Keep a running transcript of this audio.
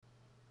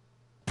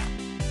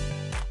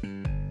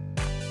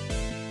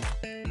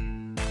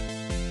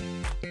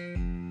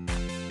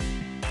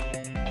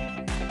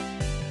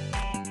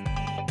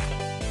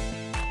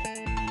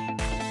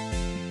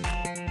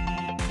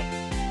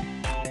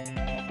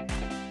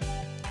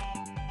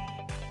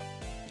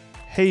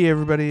Hey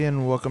everybody,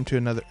 and welcome to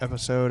another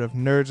episode of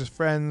Nerds with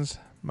Friends.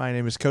 My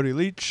name is Cody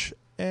Leach,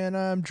 and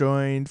I'm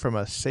joined from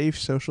a safe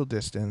social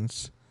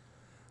distance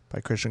by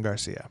Christian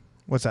Garcia.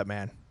 What's up,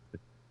 man?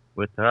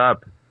 What's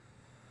up?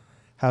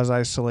 How's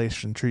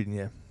isolation treating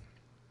you?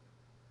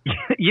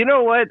 You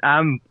know what?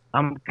 I'm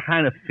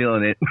kind of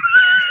feeling it.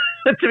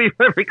 To be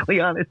perfectly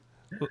honest,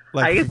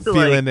 Like I get to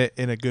feeling it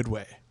in a good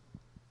way.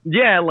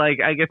 yeah, like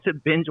I get to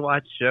binge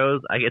watch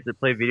shows. I get to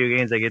play video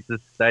games. I get to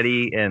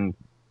study, and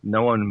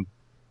no one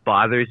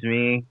bothers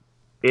me.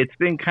 It's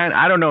been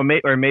I don't know,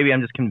 or maybe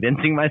I'm just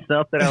convincing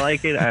myself that I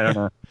like it. I don't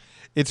know.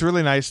 It's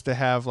really nice to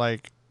have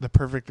like the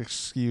perfect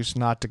excuse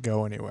not to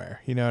go anywhere.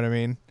 You know what I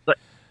mean?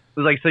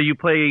 Like, so you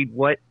played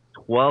what?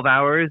 12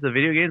 hours of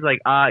video games?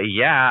 Like,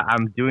 yeah,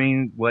 I'm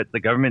doing what the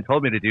government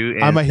told me to do.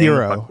 And I'm a staying the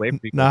hero. fuck away from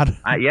people.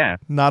 Not Yeah.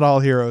 not all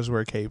heroes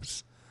wear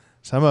capes.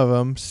 Some of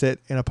them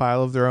sit in a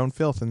pile of their own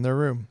filth in their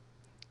room.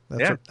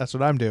 That's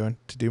what I'm doing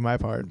to do my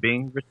part.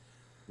 Being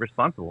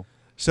responsible.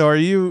 So are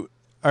you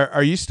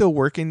still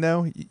working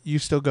though? You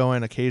still go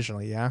in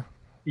occasionally, yeah?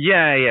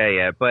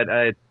 Yeah. But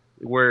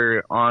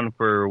we're on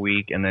for a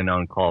week and then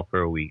on call for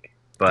a week.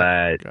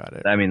 But Got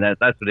it. I mean that's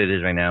what it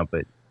is right now.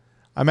 But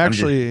I'm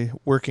actually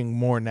working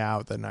more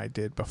now than I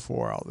did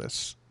before all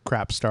this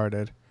crap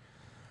started.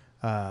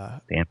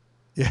 Damn.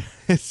 Yeah,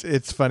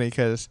 it's funny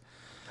because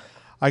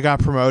I got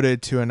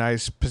promoted to a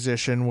nice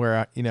position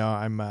where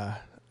I'm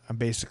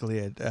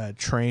basically a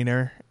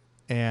trainer,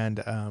 and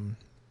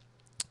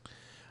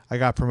I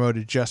got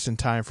promoted just in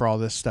time for all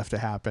this stuff to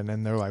happen.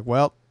 And they're like,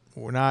 "Well,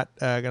 we're not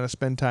gonna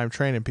spend time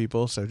training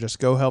people, so just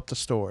go help the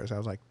stores." I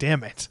was like,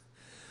 "Damn it."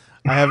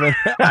 I haven't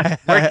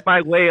worked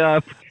my way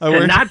up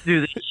to not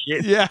do this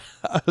shit. Yeah,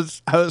 I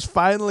was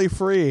finally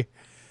free,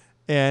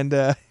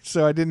 and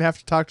so I didn't have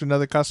to talk to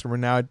another customer.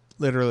 Now I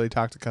literally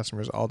talk to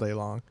customers all day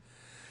long,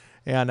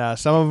 and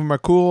some of them are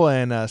cool,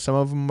 and some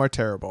of them are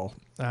terrible.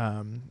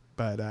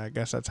 But I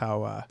guess that's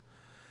how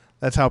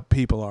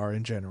people are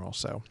in general.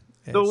 So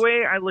the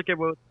way I look at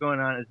what's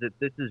going on is that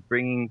this is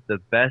bringing the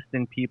best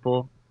in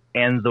people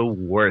and the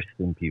worst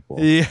in people.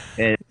 Yeah,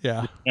 and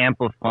yeah,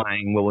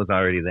 amplifying what was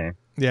already there.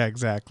 Yeah,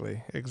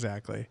 exactly.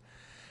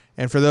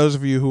 And for those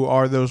of you who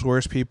are those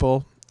worst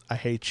people, I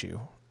hate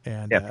you.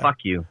 And yeah, fuck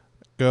you.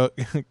 Go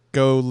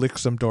lick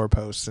some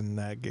doorposts and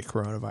get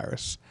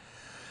coronavirus.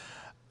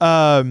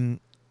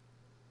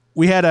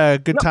 We had a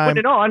good time. But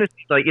in all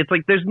honesty, it's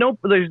like there's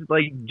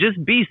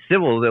just be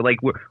civil. That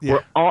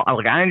we're all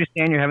like, I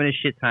understand you're having a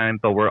shit time,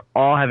 but we're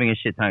all having a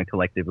shit time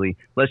collectively.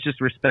 Let's just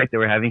respect that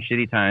we're having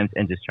shitty times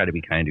and just try to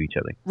be kind to each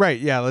other. Right?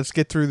 Yeah. Let's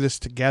get through this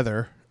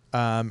together.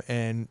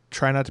 And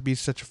try not to be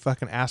such a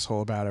fucking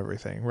asshole about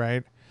everything,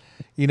 right?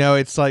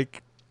 It's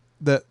like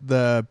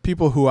the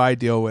people who I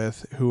deal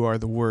with who are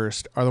the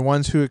worst are the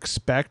ones who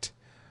expect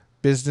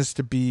business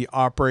to be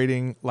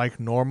operating like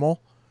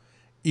normal,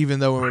 even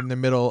though we're in the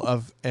middle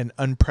of an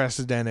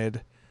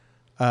unprecedented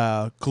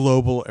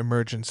global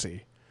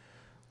emergency.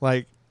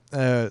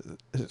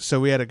 So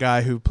we had a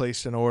guy who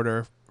placed an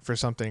order for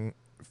something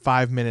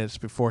 5 minutes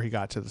before he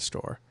got to the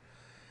store.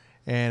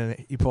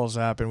 And he pulls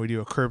up and we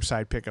do a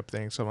curbside pickup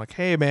thing. So I'm like,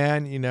 "Hey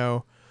man,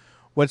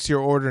 what's your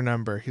order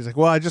number?" He's like,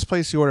 "Well, I just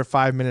placed the order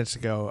 5 minutes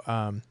ago.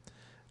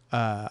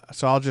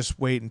 So I'll just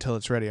wait until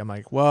it's ready." I'm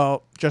like,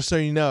 "Well, just so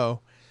you know,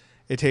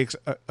 it takes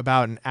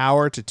about an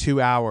hour to 2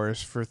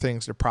 hours for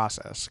things to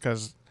process.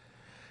 Because,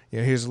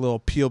 here's a little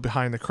peel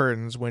behind the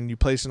curtains. When you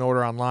place an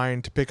order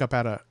online to pick up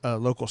at a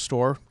local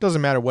store,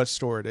 doesn't matter what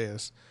store it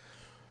is,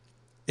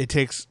 it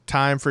takes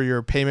time for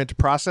your payment to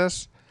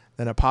process.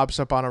 Then it pops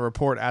up on a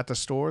report at the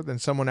store. Then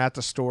someone at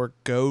the store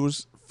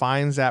goes,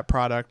 finds that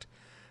product,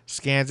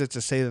 scans it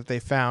to say that they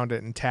found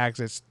it, and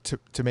tags it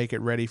to make it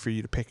ready for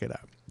you to pick it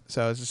up."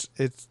 So it's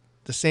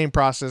the same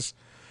process,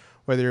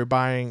 whether you're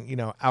buying,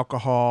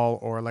 alcohol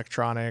or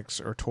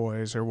electronics or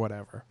toys or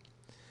whatever.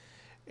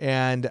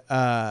 And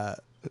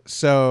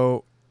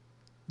so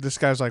this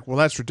guy's like, "Well,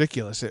 that's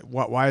ridiculous.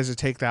 Why does it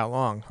take that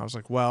long?" I was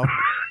like, "Well,"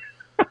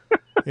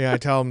 I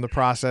tell him the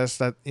process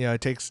that,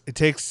 it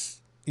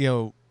takes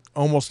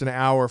almost an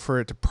hour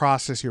for it to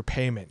process your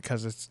payment,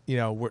 because it's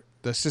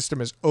the system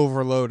is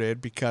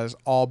overloaded because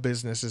all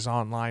business is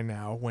online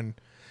now, when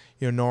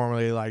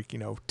normally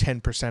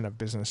 10% of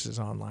business is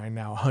online.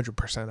 Now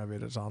 100% of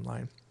it is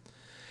online.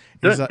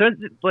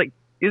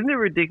 Isn't it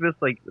ridiculous?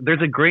 Like,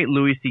 there's a great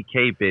Louis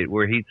C.K. bit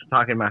where he's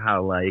talking about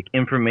how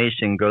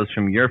information goes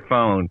from your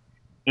phone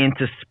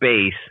into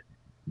space,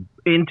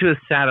 into a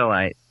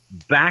satellite,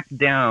 back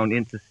down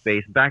into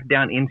space, back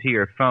down into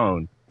your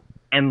phone,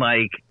 and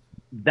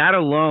that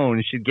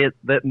alone should get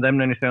them to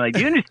understand. Do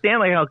you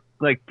understand how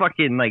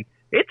fucking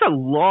it's a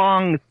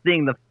long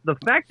thing. The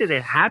fact that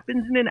it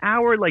happens in an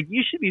hour,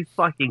 you should be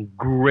fucking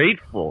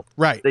grateful,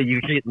 right, that you're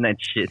getting that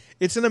shit.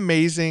 It's an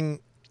amazing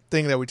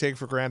thing that we take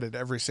for granted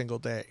every single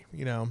day,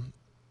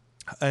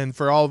 And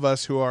for all of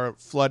us who are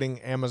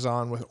flooding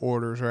Amazon with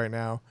orders right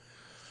now,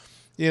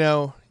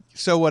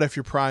 so what if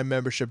your Prime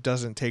membership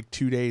doesn't take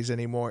 2 days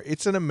anymore?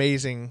 It's an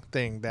amazing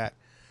thing that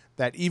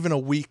even a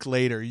week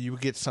later you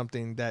get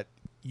something that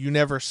you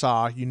never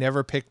saw, you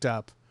never picked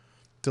up,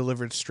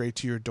 delivered straight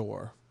to your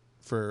door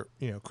for,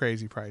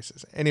 crazy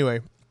prices.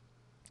 Anyway,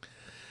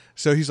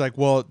 so he's like,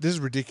 well, this is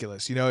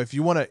ridiculous. If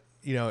you want to,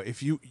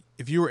 if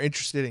you were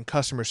interested in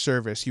customer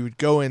service, you would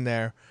go in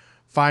there,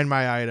 find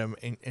my item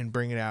and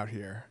bring it out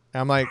here.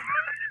 And I'm like,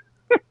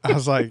 I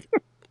was like,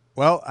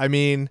 well, I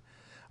mean,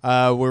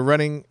 we're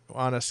running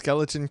on a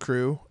skeleton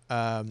crew.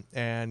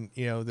 And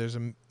there's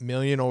a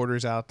million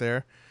orders out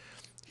there.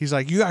 He's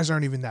like, you guys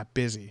aren't even that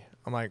busy.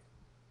 I'm like,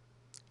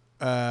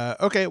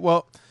 okay,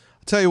 well,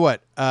 I'll tell you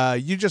what,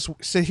 you just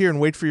sit here and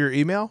wait for your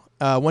email.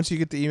 Once you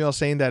get the email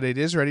saying that it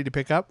is ready to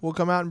pick up, we'll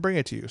come out and bring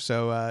it to you.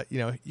 So,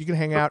 you can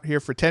hang out here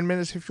for 10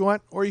 minutes if you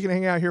want, or you can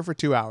hang out here for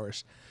 2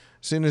 hours.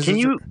 As soon as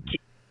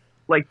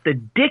like the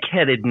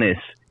dickheadedness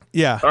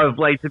of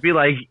like, to be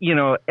like,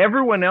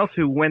 everyone else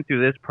who went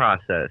through this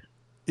process,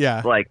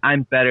 like,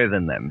 I'm better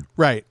than them.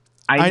 Right.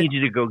 I need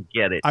you to go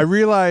get it. I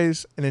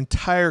realize an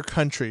entire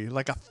country,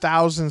 like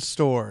 1,000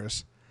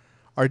 stores,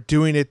 are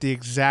doing it the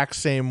exact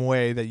same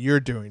way that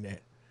you're doing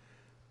it.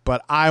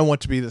 But I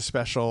want to be the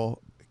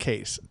special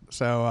case.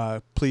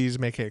 So please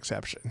make an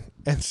exception.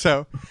 And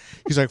so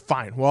he's like,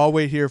 fine. Well, I'll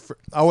wait here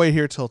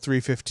till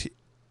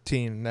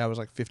 3:15. That was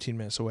like 15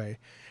 minutes away.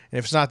 And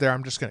if it's not there,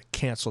 I'm just going to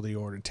cancel the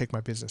order and take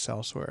my business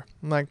elsewhere.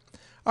 I'm like,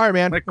 all right,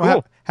 man. Like,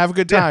 well, cool. have a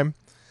good time.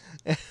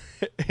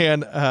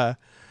 Yeah.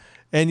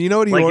 And you know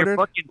what he ordered?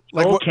 Your fucking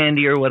soul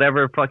candy or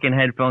whatever fucking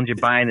headphones you're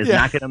buying is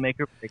not going to make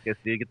or break us,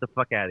 dude. Get the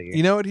fuck out of here.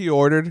 You know what he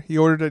ordered? He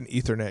ordered an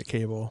Ethernet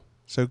cable.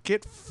 So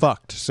get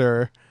fucked,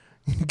 sir.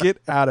 Get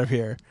out of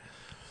here.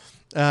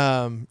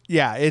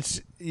 Yeah,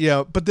 it's,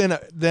 but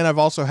then I've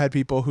also had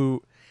people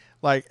who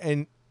like,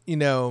 and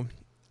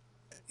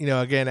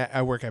again,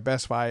 I work at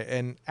Best Buy,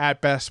 and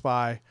at Best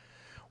Buy,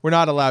 we're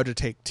not allowed to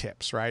take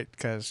tips, right?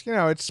 Because,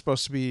 it's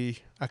supposed to be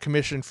a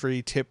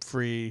commission-free,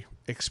 tip-free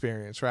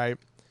experience, right?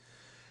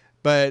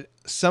 But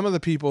some of the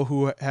people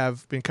who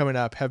have been coming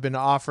up have been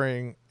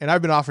offering, and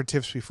I've been offered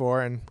tips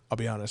before, and I'll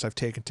be honest, I've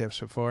taken tips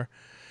before.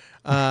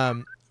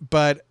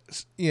 But,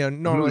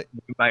 normally...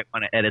 You might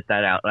want to edit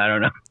that out. I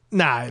don't know.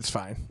 Nah, it's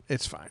fine.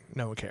 It's fine.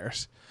 No one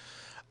cares.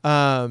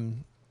 But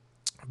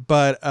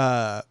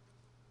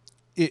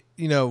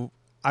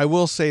I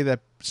will say that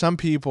some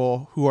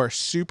people who are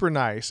super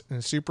nice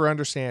and super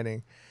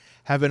understanding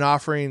have been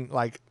offering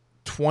like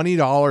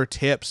 $20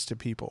 tips to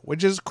people,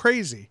 which is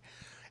crazy.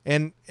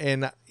 And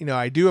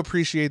I do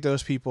appreciate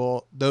those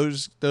people.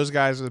 Those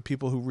guys are the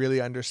people who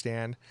really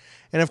understand.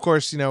 And of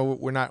course,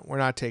 we're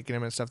not taking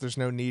them and stuff. There's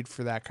no need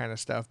for that kind of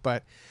stuff.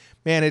 But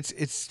man,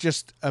 it's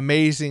just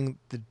amazing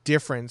the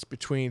difference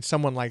between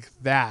someone like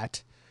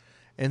that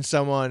and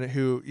someone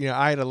who,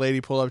 I had a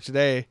lady pull up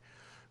today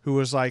who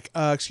was like,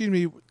 excuse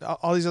me,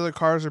 all these other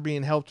cars are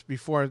being helped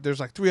before. There's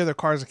like 3 other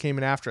cars that came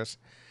in after us.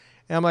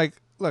 And I'm like,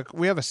 look,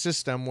 we have a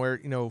system where,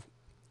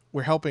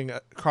 we're helping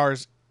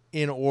cars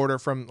in order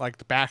from like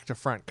the back to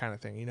front kind of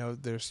thing.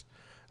 There's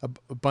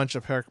a bunch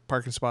of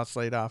parking spots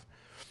laid off.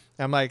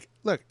 And I'm like,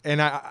 look,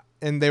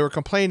 and they were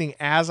complaining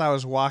as I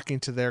was walking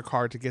to their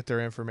car to get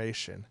their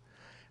information.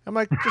 I'm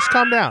like, just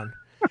calm down.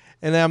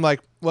 And then I'm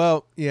like,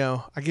 well,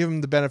 I give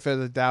them the benefit of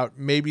the doubt.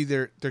 Maybe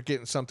they're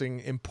getting something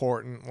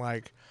important,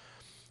 like,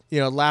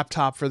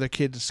 laptop for the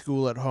kid to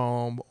school at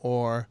home,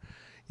 or,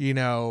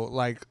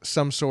 like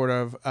some sort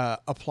of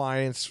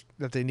appliance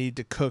that they need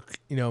to cook,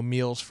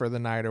 meals for the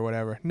night or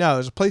whatever. No,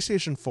 it's a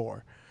PlayStation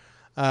 4.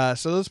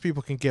 So those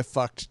people can get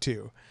fucked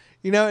too.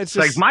 It's just,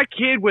 like, my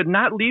kid would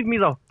not leave me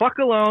the fuck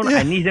alone. Yeah.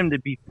 I need him to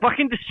be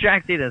fucking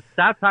distracted and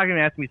stop talking and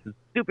ask me some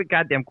stupid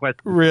goddamn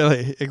questions.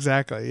 Really?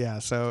 Exactly. Yeah.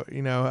 So,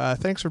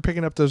 thanks for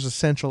picking up those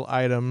essential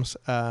items.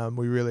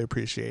 We really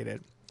appreciate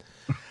it.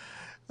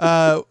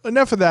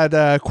 Enough of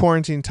that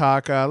quarantine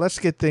talk. Let's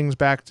get things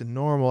back to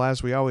normal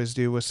as we always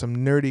do with some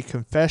nerdy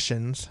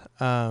confessions.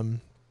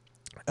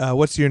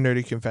 What's your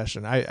nerdy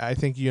confession? I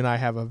think you and I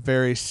have a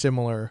very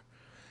similar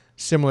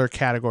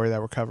category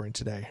that we're covering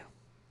today.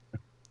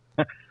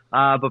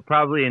 But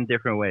probably in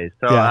different ways.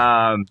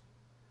 So,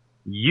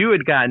 you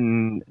had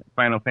gotten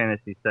Final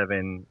Fantasy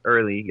VII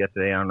early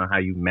yesterday. I don't know how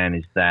you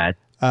managed that.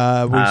 We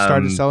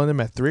started selling them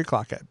at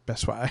 3:00 at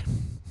Best Buy.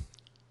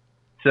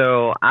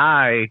 So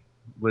I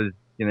was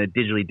gonna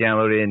digitally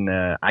download it,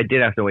 and I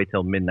did have to wait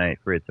till midnight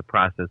for it to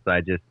process. So I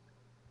just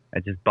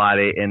bought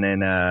it, and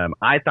then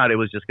I thought it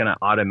was just gonna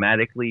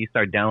automatically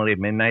start downloading at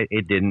midnight.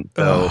 It didn't.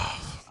 So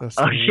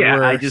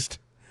worst.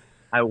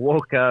 I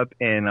woke up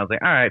and I was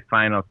like, all right,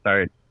 fine, I'll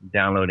start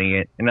downloading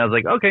it. And I was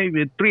like, okay,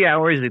 3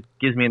 hours, it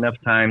gives me enough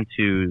time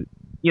to,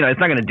 it's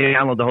not going to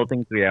download the whole thing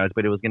in 3 hours,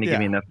 but it was going to give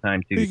me enough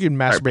time to. You can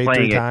masturbate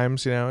 3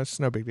 times,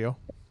 it's no big deal.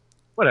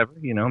 Whatever,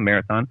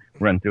 marathon,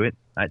 run through it.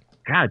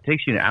 God, it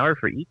takes you an hour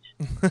for each?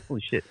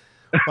 Holy shit.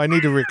 Well, I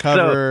need to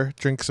recover,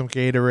 drink some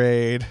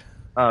Gatorade.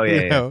 Oh,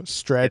 yeah.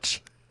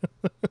 Stretch.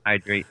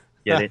 Hydrate.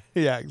 Get it?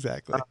 Yeah,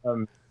 exactly.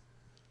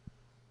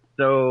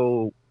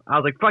 So I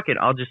was like, fuck it.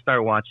 I'll just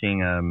start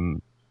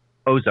watching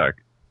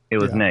Ozark. It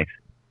was next.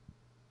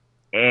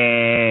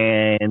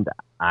 And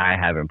I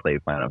haven't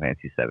played Final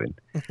Fantasy VII.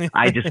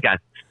 I just got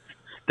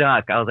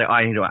stuck. I was like,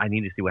 I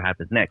need to see what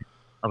happens next.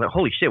 I was like,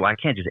 holy shit, well, I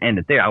can't just end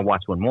it there. I'll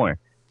watch one more.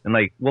 And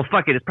like, well,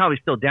 fuck it, it's probably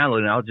still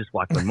downloading. I'll just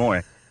watch some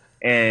more.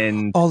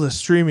 And all the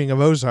streaming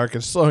of Ozark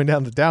is slowing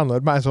down the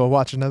download. Might as well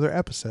watch another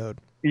episode.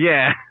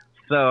 Yeah.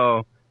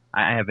 So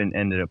I haven't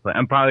ended up playing.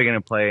 I'm probably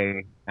gonna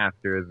play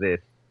after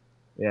this.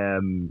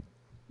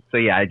 So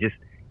yeah, I just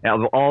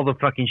all the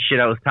fucking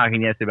shit I was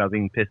talking yesterday about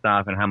being pissed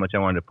off and how much I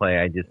wanted to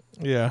play.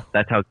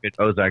 That's how good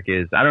Ozark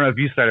is. I don't know if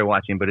you started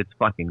watching, but it's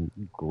fucking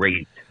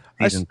great.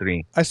 Season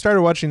 3. I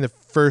started watching the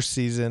first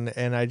season,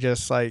 and I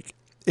just like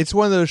it's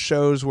one of those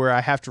shows where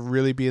I have to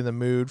really be in the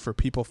mood for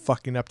people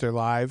fucking up their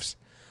lives.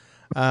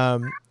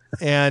 And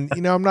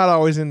I'm not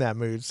always in that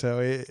mood, so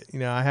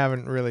I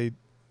haven't really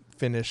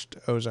finished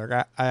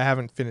Ozark. I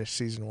haven't finished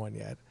season 1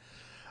 yet.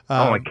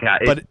 Oh my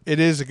god! But it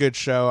is a good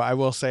show. I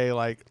will say,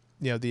 like,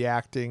 the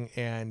acting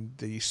and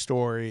the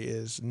story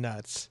is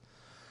nuts.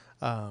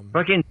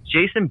 Fucking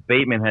Jason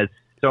Bateman has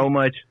so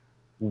much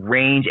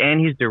range, and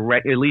he's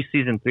at least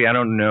season 3. I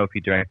don't know if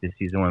he directed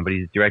season 1, but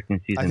he's directing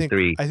season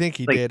 3. I think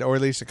he did, or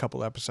at least a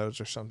couple episodes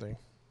or something.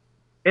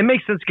 It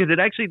makes sense because it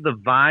actually the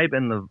vibe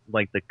and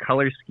the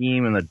color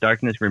scheme and the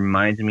darkness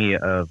reminds me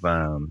of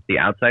The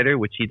Outsider,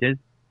 which he did.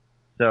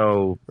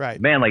 So,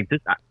 right, man, like this,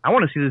 I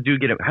want to see this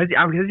dude get it. Has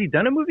he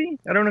done a movie?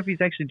 I don't know if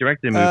he's actually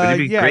directed a movie. But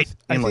it'd be great.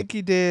 I think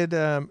he did.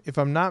 If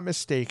I'm not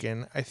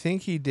mistaken, I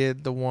think he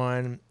did the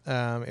one.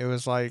 It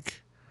was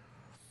like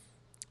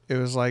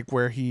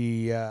where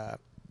he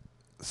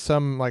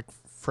some like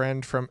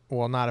friend from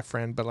not a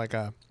friend, but like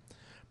a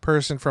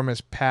person from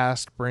his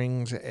past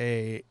brings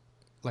a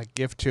like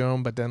gift to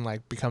him, but then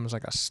like becomes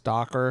like a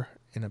stalker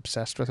and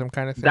obsessed with him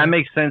kind of thing. That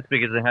makes sense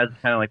because it has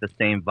kind of like the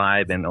same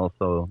vibe and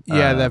also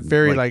that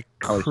very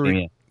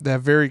that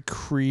very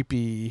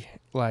creepy,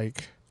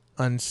 like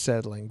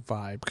unsettling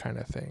vibe kind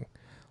of thing.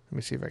 Let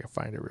me see if I can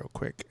find it real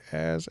quick.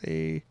 As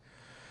a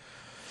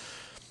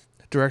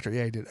director,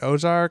 he did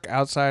Ozark,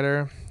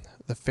 Outsider,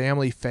 The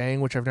Family Fang,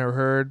 which I've never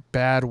heard,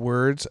 Bad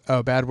Words.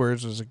 Oh, Bad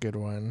Words was a good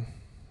one.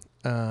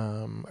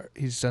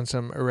 He's done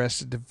some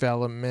Arrested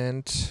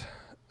Development.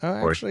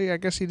 Oh, actually, I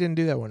guess he didn't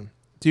do that one.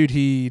 Dude,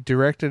 he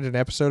directed an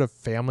episode of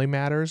Family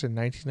Matters in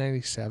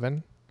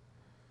 1997.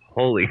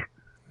 Holy.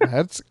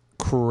 That's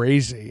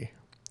crazy.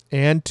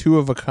 And Two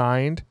of a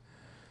Kind,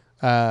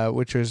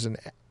 which was an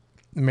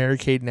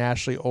Mary-Kate and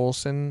Ashley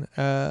Olsen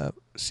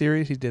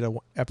series. He did an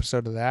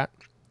episode of that.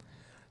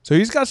 So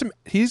he's got some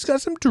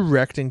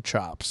directing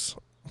chops.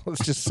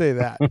 Let's just say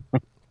that.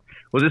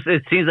 Well,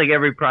 it seems like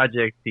every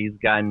project he's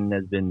gotten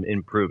has been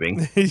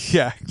improving.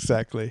 Yeah,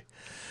 exactly.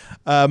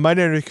 My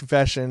Nerd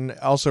Confession,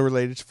 also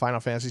related to Final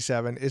Fantasy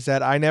VII, is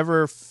that I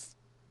never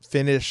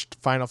finished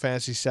Final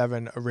Fantasy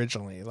VII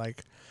originally.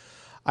 Like,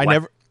 I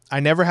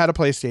never had a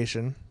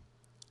PlayStation.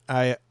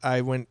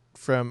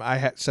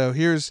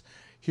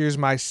 Here's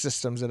my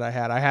systems that I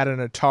had. I had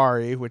an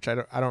Atari, which I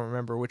don't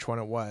remember which one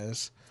it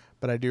was,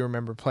 but I do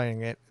remember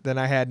playing it. Then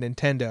I had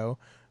Nintendo,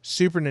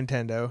 Super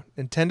Nintendo,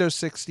 Nintendo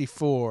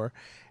 64,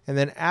 and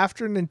then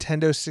after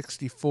Nintendo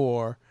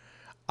 64,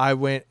 I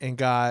went and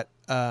got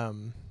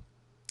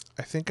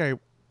I think I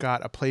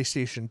got a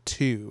PlayStation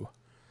 2.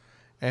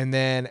 And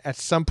then at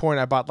some point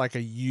I bought like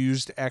a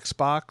used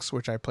Xbox,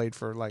 which I played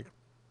for like,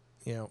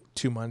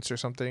 2 months or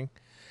something.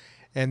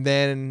 And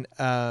then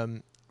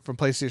from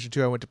PlayStation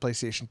 2, I went to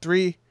PlayStation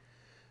 3,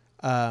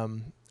 Xbox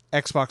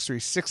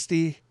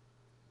 360,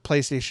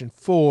 PlayStation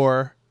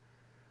 4,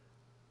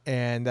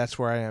 and that's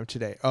where I am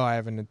today. Oh, I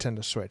have a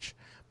Nintendo Switch.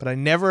 But I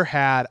never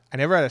had a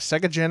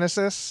Sega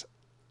Genesis,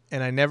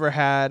 and I never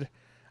had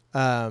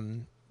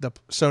the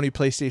Sony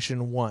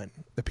PlayStation 1,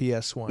 the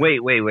PS1.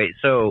 Wait.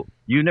 So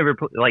you never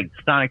like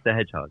Sonic the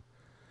Hedgehog?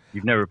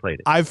 You've never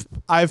played it?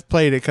 I've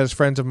played it because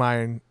friends of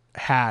mine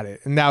had it,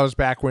 and that was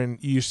back when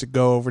you used to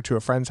go over to a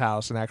friend's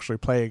house and actually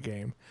play a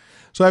game.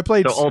 So I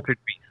played. So Altered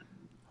Beast.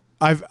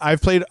 I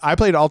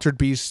played Altered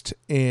Beast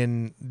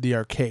in the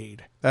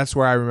arcade. That's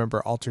where I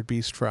remember Altered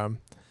Beast from,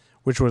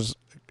 which was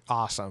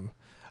awesome.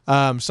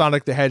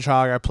 Sonic the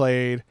Hedgehog I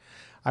played.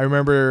 I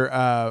remember,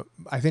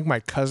 I think my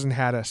cousin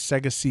had a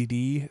Sega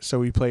CD, so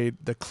we played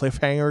the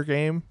Cliffhanger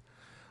game.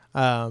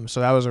 So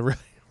that was a really,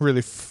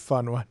 really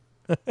fun one.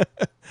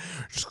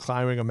 Just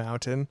climbing a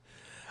mountain.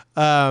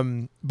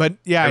 But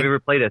yeah. Have you ever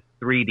played a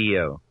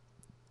 3DO?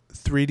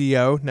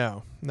 3DO?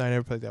 No, I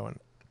never played that one.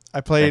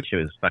 I played. That shit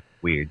was fucking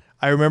weird.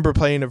 I remember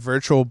playing a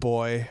Virtual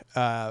Boy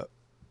at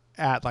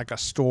like a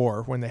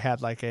store when they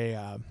had like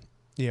a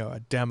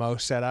demo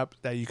set up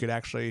that you could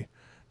actually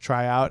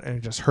try out, and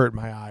it just hurt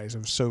my eyes. It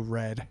was so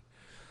red.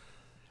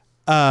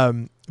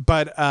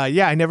 But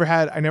I never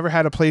had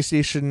a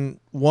PlayStation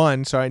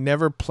 1, so I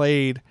never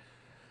played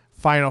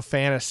Final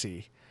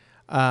Fantasy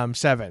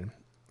 7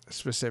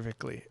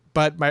 specifically.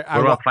 But what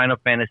about Final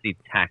Fantasy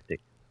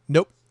Tactics?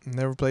 Nope,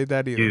 never played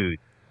that either. Dude,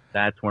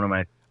 that's one of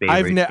my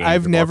favorite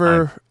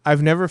games.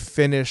 I've never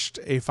finished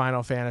a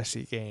Final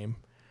Fantasy game.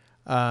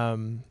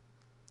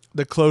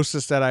 The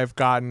closest that I've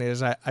gotten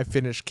is I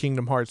finished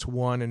Kingdom Hearts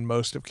 1 and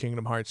most of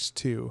Kingdom Hearts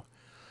 2.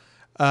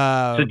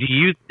 So do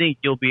you think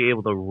you'll be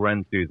able to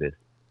run through this?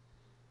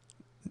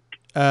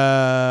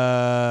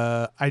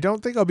 I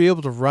don't think I'll be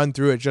able to run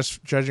through it,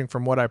 just judging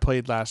from what I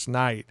played last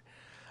night.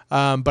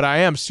 But I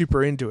am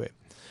super into it.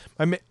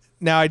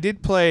 Now I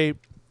did play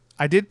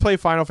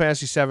Final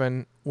Fantasy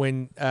VII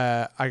when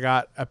I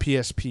got a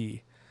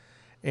PSP,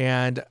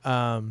 and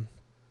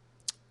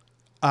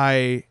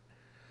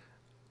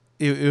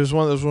it was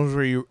one of those ones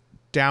where you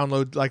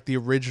download like the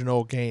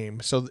original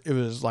game, so it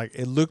was like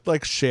it looked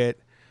like shit.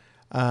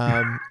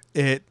 It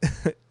it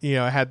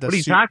had the. What are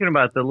you talking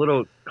about? The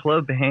little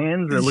club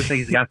hands? It looks like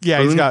he's got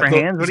spoons for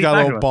hands. What he's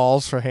got little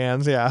balls for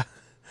hands. Yeah.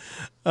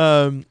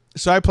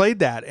 So I played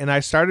that and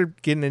I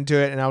started getting into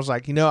it, and I was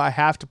like, I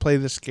have to play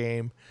this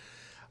game.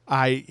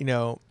 I'm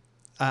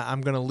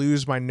gonna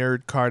lose my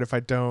nerd card if I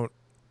don't,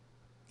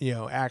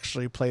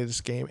 actually play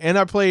this game. And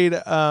I played.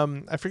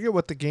 I forget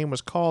what the game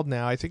was called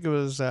now. I think it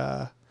was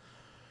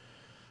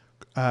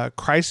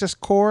Crisis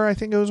Core. I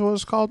think it was what it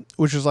was called,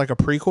 which is like a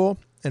prequel,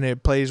 and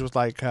it plays with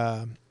like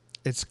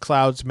it's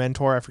Cloud's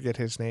mentor. I forget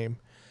his name.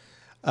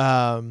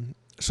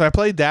 So I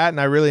played that and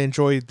I really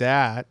enjoyed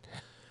that.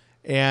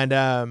 And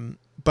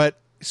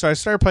so I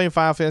started playing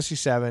Final Fantasy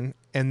VII,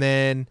 and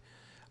then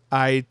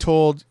I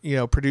told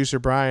producer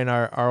Brian,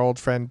 our old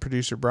friend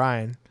producer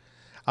Brian,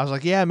 I was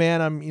like, yeah,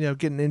 man, I'm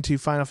getting into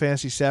Final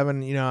Fantasy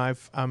VII.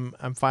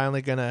 I'm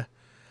finally gonna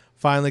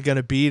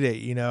beat it.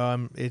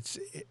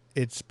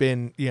 It's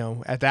been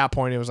at that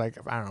point it was like,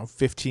 I don't know,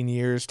 15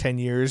 years, 10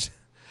 years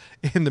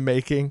in the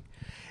making,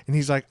 and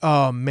he's like,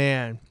 oh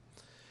man,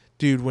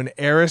 dude, when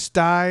Eris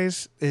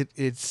dies,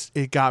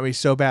 it got me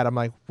so bad. I'm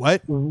like,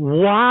 what?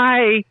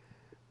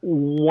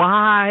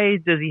 Why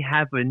does he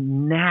have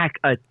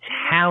a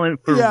talent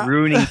for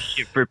ruining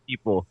shit for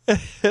people? And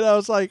I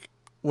was like,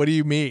 what do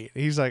you mean?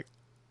 He's like,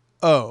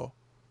 oh,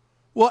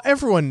 well,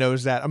 everyone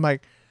knows that. I'm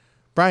like,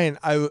 Brian,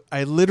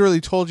 I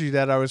literally told you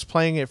that I was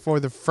playing it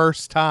for the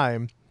first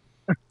time,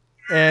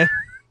 and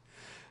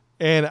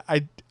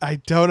I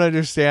don't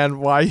understand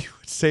why you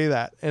would say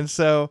that. And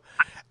so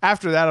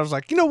after that, I was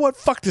like, you know what?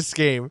 Fuck this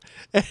game.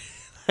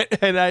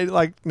 And I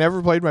like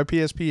never played my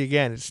PSP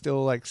again. It's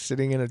still like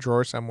sitting in a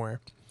drawer somewhere.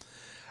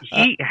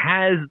 He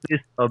has this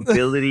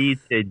ability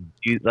to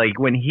do, like,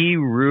 when he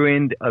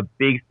ruined a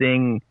big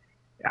thing.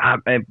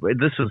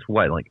 This was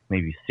what, like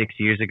maybe 6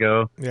 years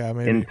ago. Yeah,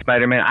 maybe. In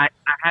Spider-Man, I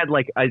had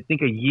like I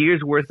think a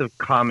year's worth of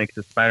comics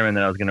of Spider-Man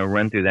that I was going to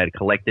run through that I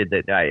collected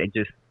that I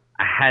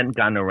hadn't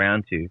gotten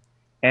around to.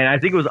 And I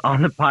think it was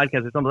on the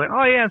podcast that someone was like,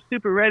 "Oh yeah, I'm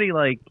super ready,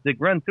 like to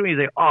run through." He's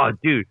like, "Oh,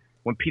 dude,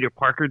 when Peter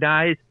Parker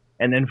dies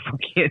and then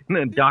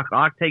fucking Doc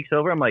Ock takes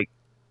over," I'm like,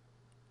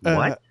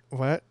 "What?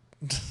 What?"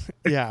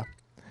 Yeah.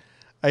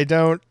 I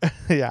don't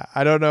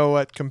know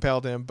what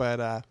compelled him, but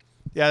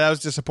that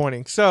was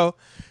disappointing. So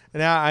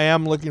now I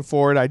am looking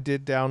forward. I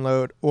did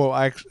download. Well,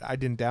 I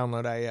didn't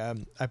download.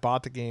 I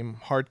bought the game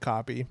hard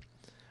copy,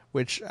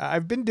 which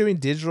I've been doing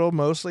digital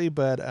mostly,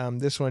 but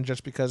this one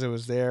just because it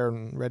was there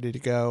and ready to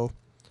go.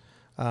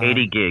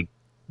 80 gig,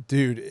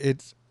 dude.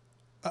 It's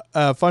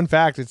a fun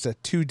fact. It's a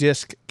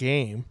 2-disc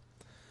game,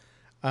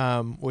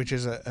 which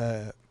is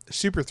a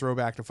super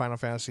throwback to Final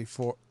Fantasy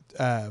VII,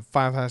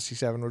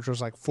 which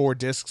was like 4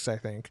 discs, I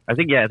think. I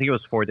think it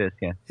was 4 discs.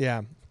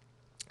 Yeah.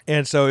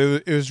 And so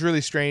it was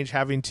really strange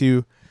having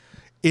to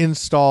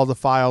install the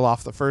file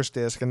off the first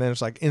disc, and then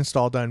it's like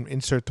install done,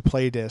 insert the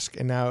play disc,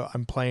 and now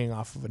I'm playing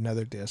off of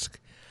another disc.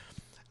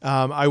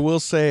 I will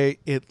say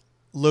it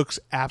looks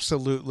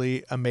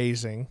absolutely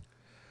amazing.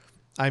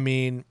 I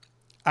mean,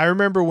 I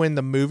remember when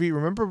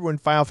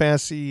Final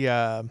Fantasy,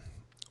 what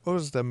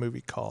was the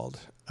movie called?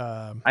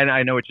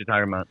 I know what you're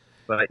talking about.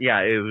 But yeah,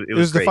 it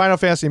was great. The Final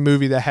Fantasy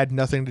movie that had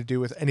nothing to do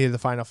with any of the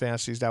Final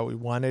Fantasies that we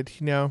wanted,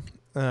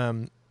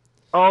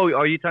 Oh,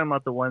 are you talking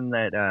about the one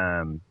that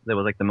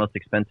was like the most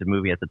expensive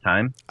movie at the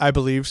time? I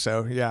believe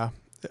so, yeah.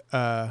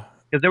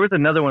 Because there was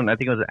another one, I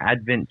think it was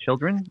Advent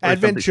Children.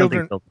 Advent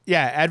Children,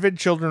 yeah, Advent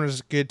Children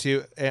was good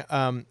too,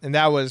 and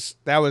that was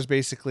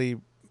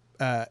basically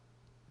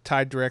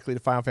tied directly to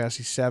Final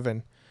Fantasy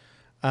VII.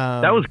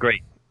 That was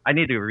great. I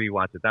need to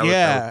rewatch it.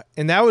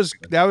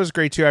 That was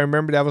great too. I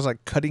remember that was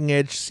like cutting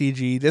edge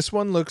CG. This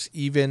one looks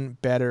even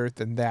better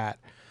than that,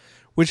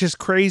 which is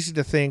crazy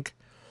to think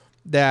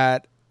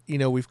that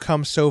we've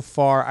come so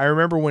far. I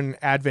remember when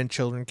Advent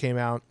Children came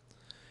out,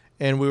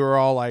 and we were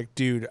all like,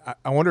 "Dude,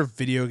 I wonder if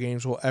video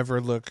games will ever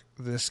look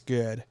this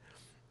good."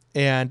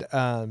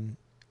 And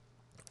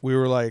we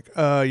were like,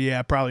 "Oh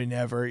yeah, probably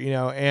never,"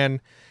 And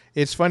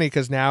it's funny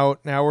because now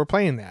we're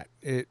playing that.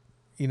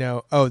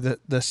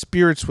 The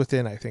Spirits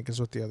Within, I think,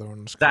 is what the other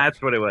one was called.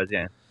 That's what it was,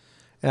 yeah.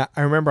 And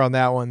I remember on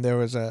that one there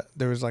was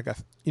like a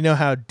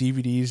how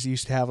DVDs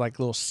used to have like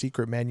little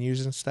secret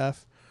menus and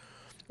stuff.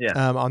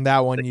 Yeah. On that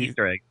one,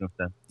 Easter eggs and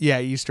stuff. Yeah,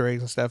 Easter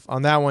eggs and stuff.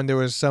 On that one, there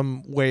was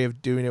some way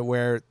of doing it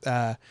where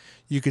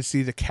you could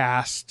see the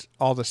cast,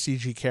 all the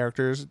CG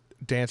characters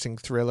dancing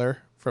Thriller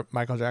from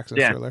Michael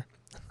Jackson's Thriller.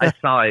 I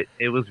saw it.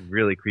 It was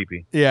really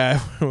creepy. Yeah,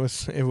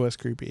 it was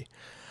creepy.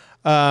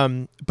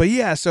 But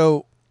yeah,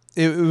 so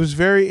it was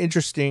very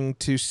interesting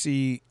to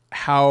see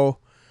how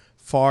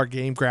far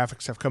game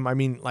graphics have come. I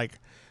mean, like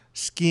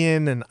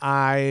skin and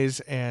eyes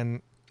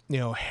and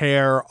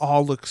hair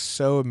all look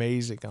so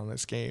amazing on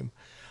this game.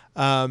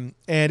 And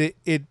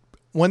it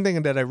one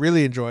thing that I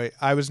really enjoy,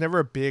 I was never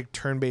a big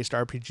turn-based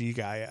RPG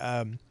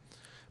guy.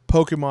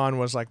 Pokemon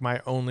was like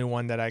my only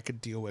one that I could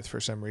deal with for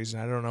some reason.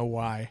 I don't know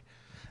why.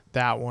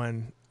 That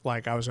one,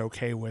 like, I was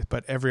okay with,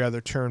 but every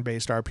other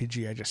turn-based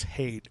RPG I just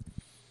hate.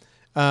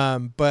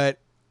 But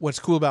what's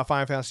cool about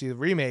Final Fantasy the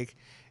Remake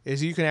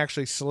is you can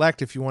actually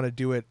select if you want to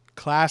do it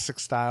classic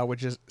style,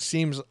 which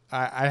seems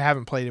I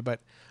haven't played it, but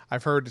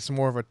I've heard it's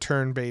more of a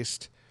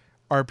turn-based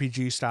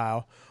RPG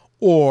style,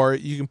 or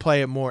you can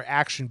play it more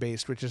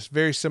action-based, which is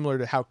very similar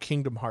to how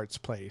Kingdom Hearts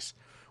plays,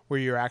 where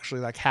you're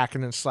actually like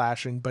hacking and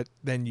slashing, but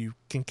then you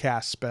can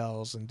cast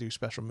spells and do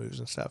special moves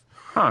and stuff.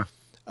 Huh.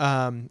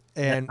 And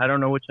I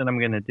don't know which one I'm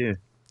gonna do.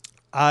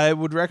 I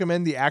would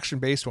recommend the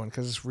action-based one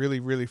because it's really,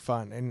 really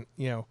fun. And,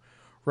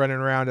 running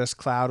around as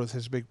Cloud with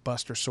his big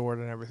Buster Sword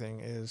and everything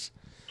is...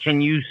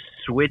 Can you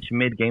switch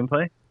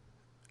mid-gameplay?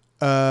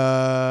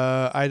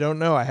 I don't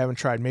know. I haven't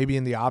tried. Maybe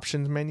in the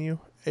options menu.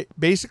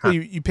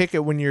 Basically, you pick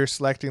it when you're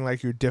selecting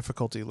like your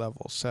difficulty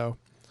level. So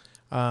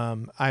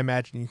I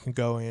imagine you can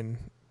go in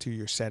to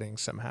your settings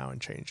somehow and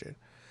change it.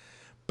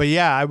 But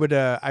yeah, I would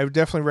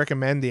definitely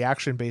recommend the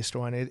action-based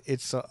one.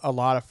 It's a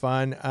lot of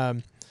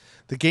fun.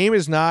 The game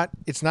is not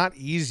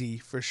easy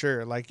for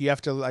sure. Like, you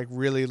have to like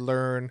really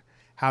learn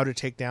how to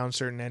take down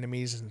certain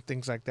enemies and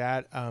things like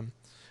that.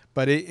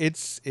 But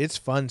it's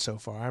fun so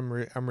far.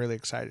 I'm really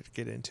excited to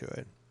get into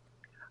it.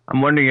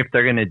 I'm wondering if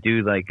they're gonna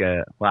do like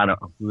a. Well, I don't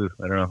know if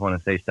I want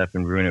to say stuff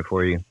and ruin it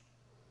for you.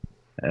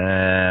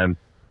 I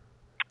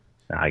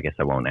guess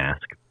I won't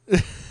ask.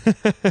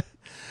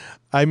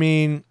 I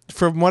mean,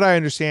 from what I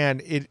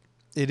understand, it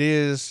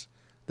is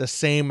the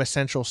same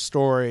essential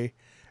story,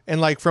 and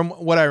like from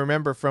what I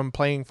remember from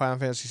playing Final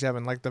Fantasy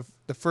VII, like the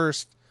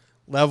first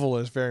level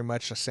is very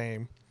much the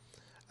same.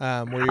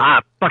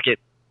 Fuck it.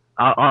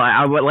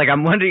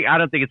 I'm wondering. I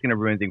don't think it's gonna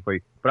ruin anything for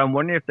you, but I'm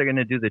wondering if they're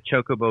gonna do the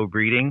chocobo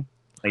breeding,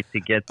 like to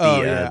get the.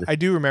 Oh yeah, the I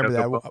do remember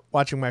chocobo. that.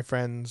 Watching my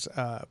friends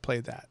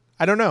play that.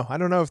 I don't know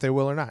if they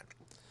will or not.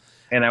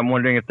 And I'm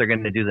wondering if they're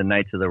gonna do the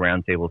Knights of the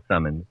Round Table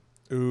summons.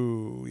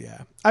 Ooh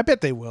yeah, I bet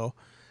they will.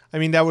 I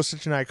mean, that was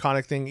such an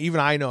iconic thing. Even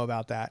I know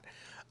about that.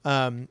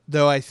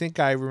 Though I think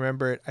I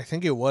remember it. I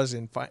think it was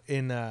in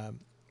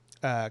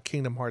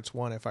Kingdom Hearts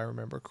 1, if I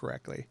remember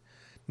correctly.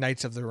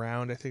 Knights of the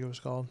Round, I think it was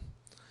called.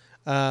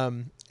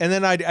 And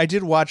then I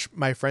did watch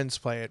my friends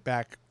play it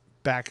back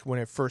when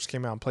it first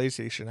came out on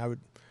PlayStation. I would,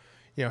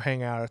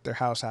 hang out at their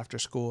house after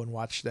school and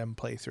watch them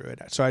play through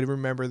it. So I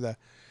remember the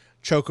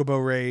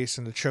chocobo race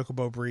and the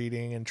chocobo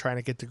breeding and trying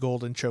to get the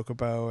golden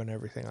chocobo and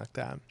everything like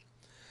that.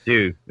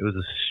 Dude, it was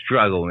a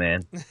struggle,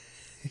 man.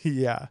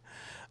 Yeah.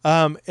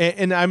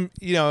 And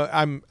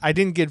I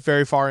didn't get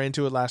very far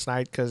into it last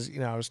night because,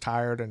 I was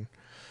tired and,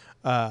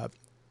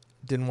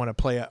 didn't want to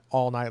play it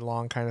all night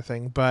long kind of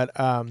thing. But,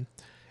 I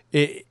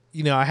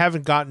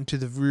haven't gotten to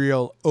the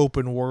real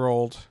open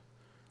world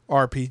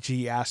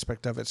RPG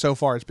aspect of it. So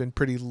far, it's been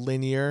pretty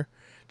linear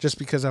just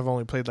because I've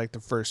only played like the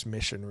first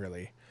mission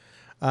really.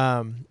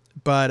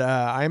 But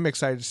I'm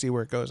excited to see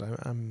where it goes.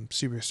 I'm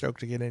super stoked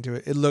to get into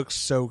it. It looks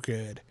so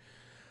good.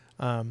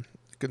 The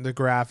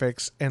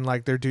graphics and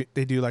like they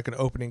do like an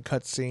opening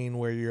cutscene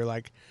where you're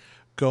like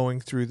going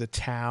through the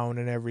town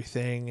and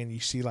everything, and you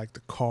see like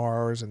the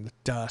cars and the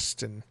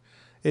dust, and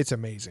it's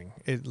amazing.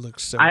 It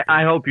looks so.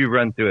 I hope you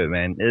run through it,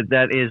 man.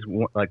 That is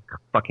like a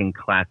fucking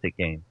classic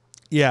game.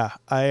 Yeah,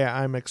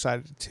 I'm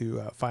excited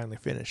to finally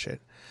finish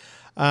it.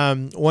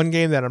 One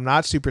game that I'm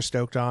not super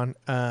stoked on,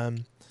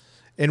 and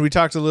we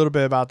talked a little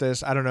bit about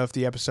this. I don't know if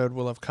the episode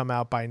will have come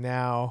out by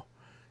now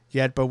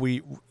yet, but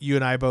you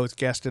and I both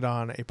guested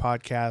on a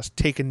podcast,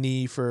 Take a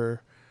Knee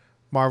for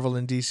Marvel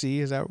and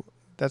DC.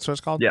 That's what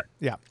it's called? Yeah.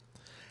 Yeah.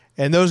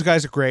 And those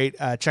guys are great.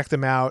 Check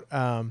them out.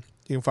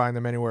 You can find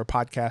them anywhere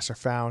podcasts are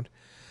found.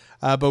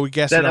 But we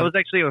guessed that was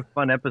actually a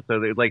fun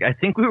episode. Like, I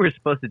think we were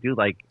supposed to do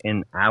like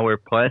an hour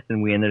plus,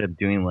 and we ended up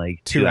doing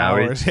like 2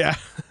 hours. Yeah.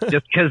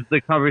 Just because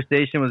the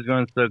conversation was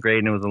going so great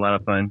and it was a lot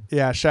of fun.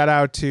 Yeah. Shout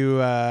out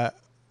to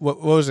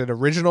what was it?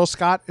 Original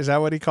Scott? Is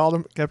that what he called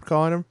him? Kept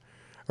calling him?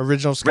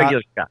 Original Scott.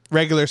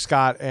 Regular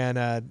Scott and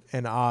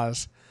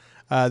Oz.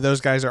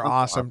 Those guys are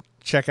awesome.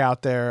 Check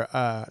out their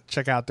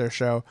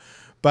show.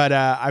 But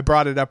I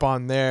brought it up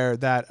on there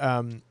that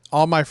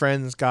all my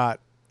friends got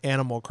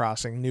Animal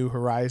Crossing New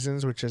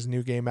Horizons, which is a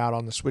new game out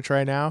on the Switch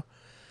right now.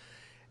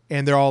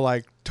 And they're all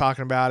like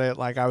talking about it.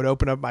 Like, I would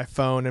open up my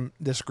phone and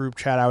this group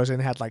chat I was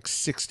in had like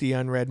 60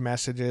 unread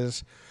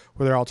messages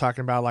where they're all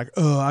talking about like,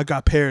 oh, I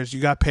got pears.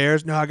 You got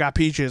pears? No, I got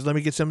peaches. Let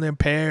me get some of them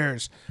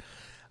pears.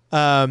 So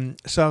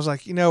I was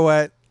like, you know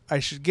what? I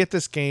should get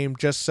this game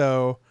just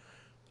so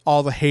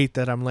all the hate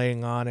that I'm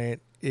laying on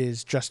it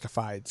is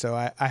justified. So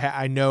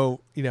I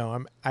know,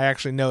 I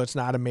actually know it's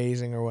not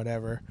amazing or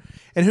whatever.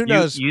 And who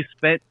knows? You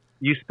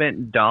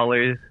spent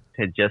dollars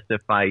to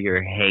justify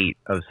your hate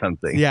of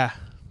something. Yeah,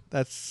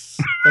 that's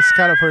the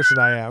kind of person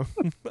I am.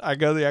 I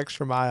go the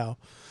extra mile.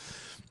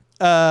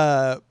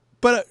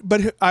 But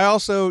I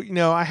also,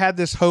 I had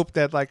this hope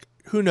that, like,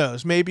 who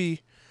knows?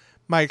 Maybe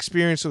my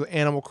experience with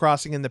Animal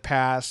Crossing in the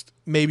past,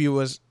 maybe it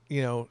was,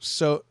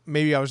 so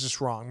maybe I was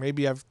just wrong.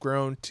 Maybe I've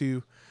grown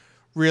to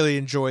really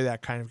enjoy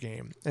that kind of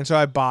game. And so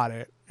I bought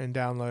it and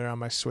downloaded it on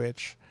my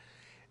Switch.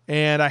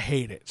 And I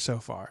hate it so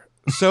far.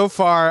 So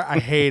far, I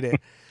hate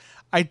it.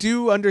 I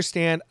do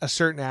understand a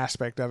certain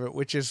aspect of it,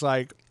 which is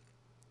like,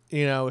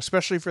 you know,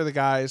 especially for the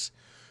guys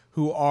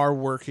who are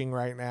working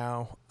right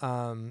now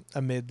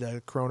amid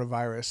the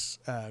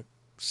coronavirus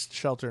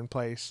shelter in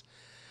place.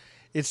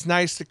 It's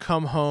nice to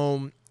come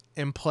home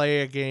and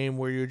play a game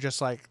where you're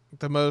just like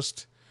the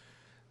most,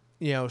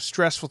 you know,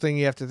 stressful thing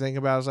you have to think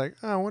about is like,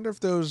 oh, I wonder if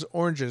those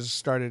oranges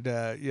started,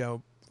 you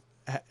know,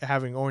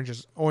 having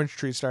orange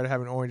trees started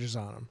having oranges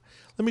on them.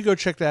 Let me go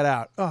check that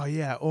out. Oh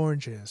yeah,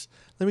 oranges.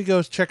 Let me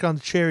go check on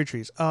the cherry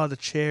trees. Oh, the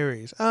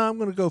cherries. Oh, I'm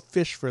going to go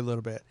fish for a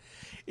little bit.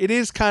 It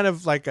is kind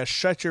of like a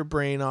shut your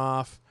brain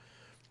off,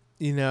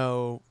 you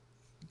know,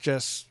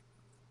 just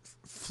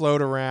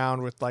float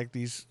around with like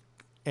these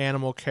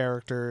animal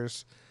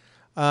characters.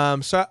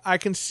 So I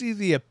can see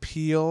the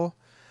appeal,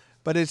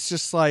 but it's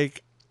just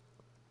like,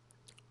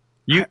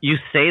 you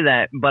say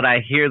that, but I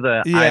hear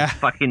I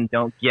fucking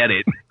don't get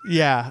it.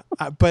 Yeah,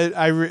 but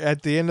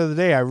at the end of the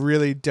day, I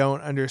really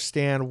don't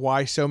understand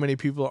why so many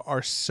people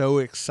are so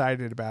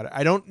excited about it.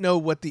 I don't know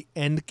what the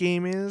end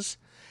game is,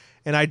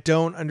 and I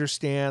don't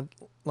understand,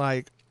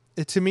 like,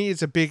 to me,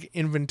 it's a big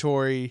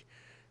inventory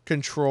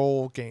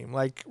control game.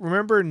 Like,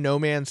 remember No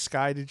Man's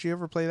Sky? Did you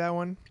ever play that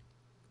one?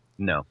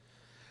 No.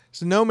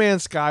 So No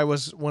Man's Sky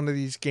was one of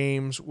these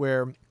games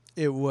where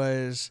it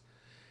was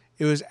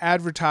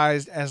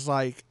advertised as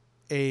like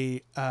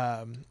a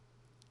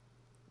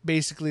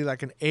basically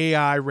like an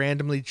AI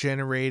randomly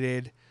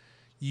generated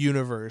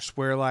universe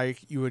where like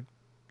you would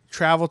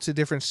travel to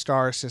different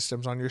star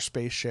systems on your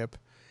spaceship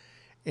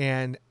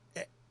and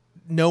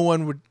no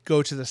one would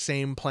go to the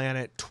same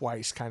planet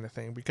twice, kind of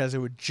thing, because it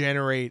would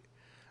generate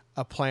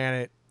a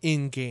planet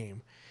in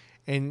game.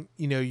 And,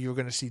 you know, you're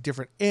going to see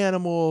different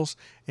animals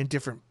and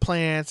different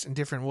plants and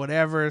different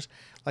whatevers.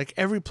 Like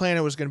every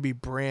planet was going to be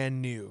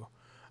brand new,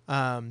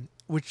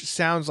 which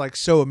sounds like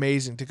so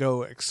amazing to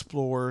go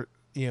explore,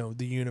 you know,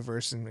 the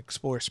universe and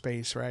explore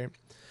space, right?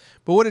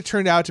 But what it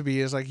turned out to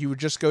be is like you would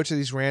just go to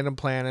these random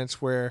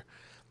planets where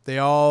they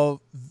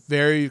all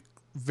very,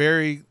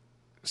 very,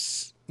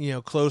 you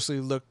know, closely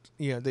looked,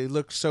 you know, they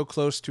looked so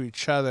close to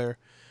each other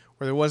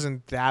where there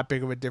wasn't that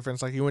big of a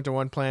difference. Like you went to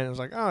one planet and it was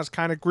like, oh, it's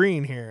kind of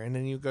green here. And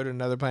then you go to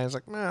another planet, it's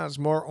like, no, it's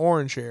more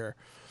orange here.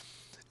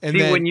 And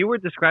see, when you were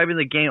describing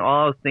the game,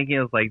 all I was thinking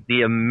was like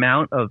the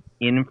amount of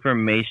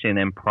information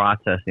and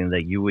processing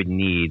that you would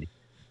need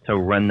to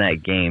run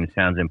that game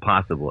sounds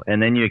impossible.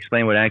 And then you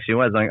explain what it actually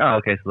was. I'm like, oh,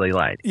 okay, so they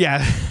lied.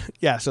 Yeah.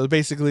 Yeah. So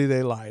basically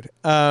they lied.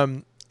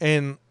 And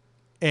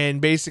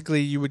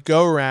basically you would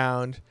go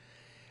around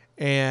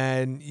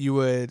and you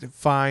would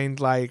find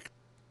like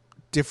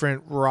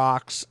different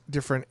rocks,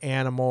 different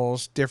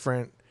animals,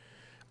 different,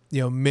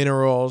 you know,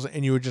 minerals,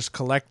 and you would just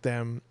collect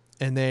them.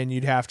 And then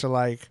you'd have to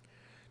like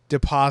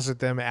deposit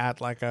them at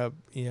like a,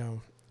 you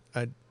know,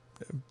 a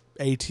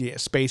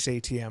space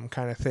ATM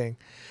kind of thing.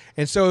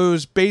 And so it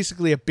was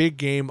basically a big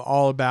game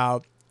all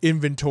about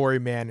inventory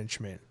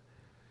management.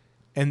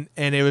 And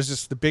it was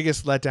just the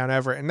biggest letdown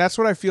ever. And that's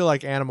what I feel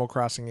like Animal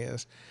Crossing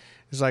is.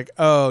 It's like,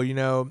 oh, you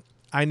know,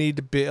 I need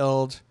to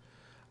build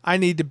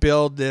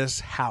this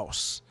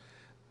house.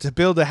 To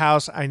build a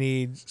house, I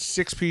need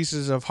 6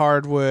 pieces of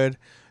hardwood,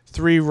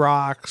 3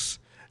 rocks,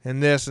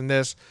 and this and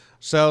this.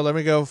 So let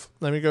me go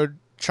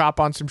chop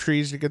on some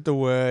trees to get the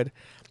wood.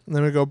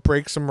 Let me go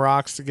break some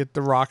rocks to get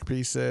the rock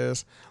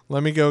pieces.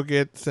 Let me go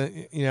get,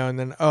 you know, and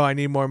then, oh, I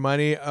need more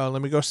money. Oh,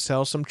 let me go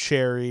sell some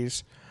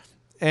cherries.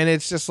 And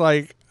it's just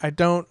like, I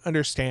don't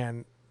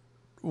understand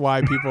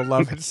why people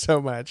love it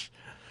so much.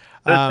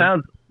 So it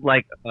sounds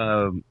like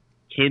a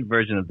kid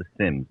version of The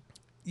Sims.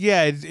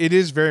 Yeah, it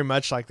is very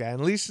much like that.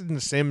 And at least in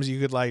The Sims, you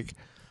could like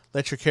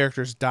let your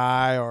characters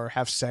die or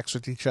have sex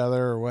with each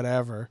other or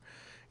whatever.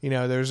 You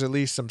know, there's at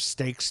least some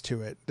stakes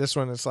to it. This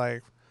one is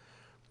like,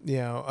 you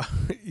know,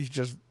 you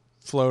just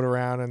float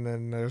around and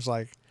then there's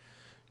like,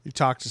 you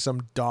talk to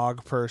some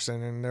dog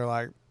person and they're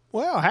like,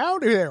 well,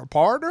 howdy there,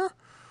 partner.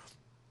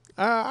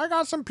 I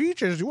got some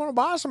peaches. You want to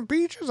buy some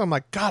peaches? I'm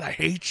like, God, I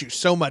hate you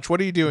so much.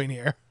 What are you doing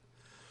here?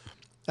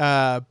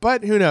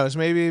 But who knows?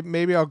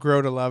 Maybe I'll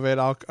grow to love it.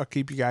 I'll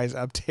keep you guys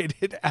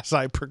updated as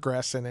I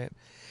progress in it.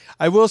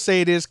 I will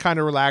say it is kind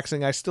of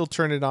relaxing. I still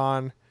turn it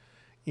on,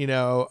 you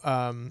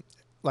know,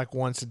 like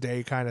once a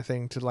day kind of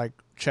thing to like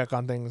check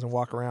on things and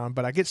walk around.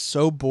 But I get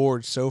so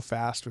bored so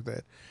fast with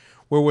it.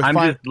 I'm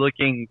just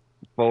looking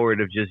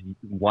forward of just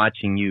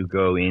watching you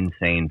go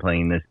insane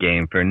playing this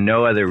game for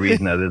no other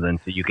reason other than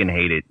so you can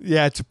hate it.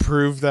 Yeah, to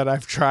prove that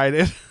I've tried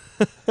it.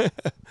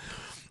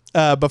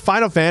 But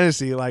Final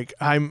Fantasy, like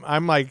I'm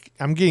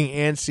getting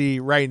antsy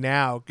right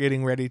now,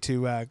 getting ready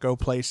to go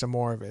play some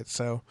more of it.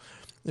 So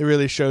it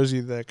really shows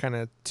you the kind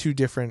of two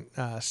different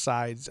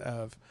sides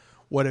of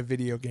what a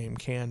video game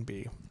can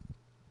be.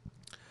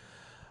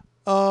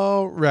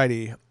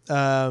 Alrighty.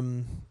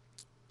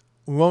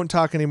 We won't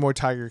talk any more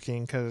Tiger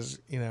King because,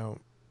 you know,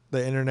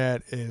 the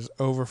internet is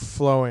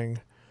overflowing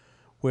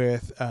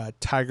with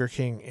Tiger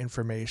King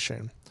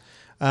information.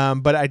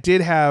 But I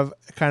did have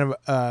kind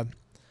of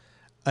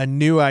a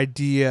new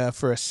idea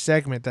for a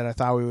segment that I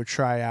thought we would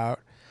try out.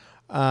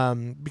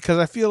 Because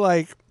I feel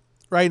like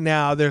right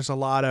now there's a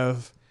lot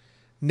of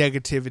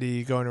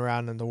negativity going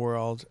around in the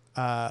world.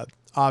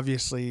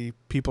 Obviously,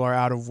 people are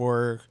out of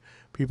work.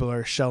 People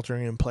are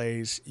sheltering in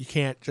place. You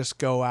can't just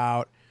go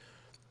out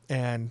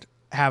and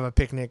have a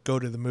picnic, go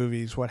to the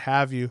movies, what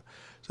have you.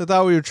 So I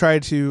thought we would try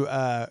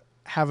to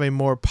have a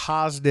more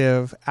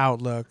positive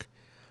outlook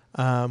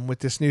with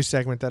this new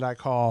segment that I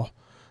call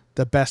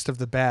the best of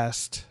the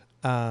best.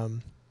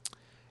 And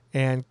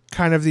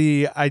kind of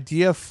the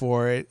idea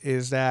for it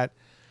is that,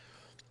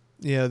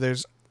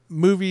 there's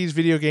movies,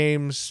 video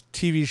games,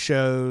 TV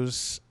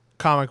shows,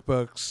 comic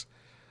books,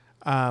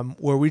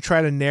 where we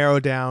try to narrow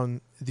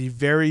down the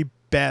very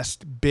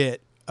best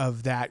bit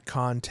of that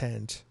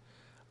content,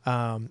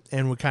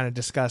 and we kind of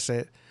discuss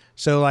it.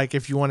 So, like,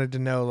 if you wanted to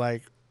know,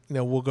 like,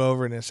 we'll go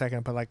over it in a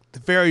second, but like the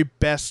very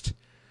best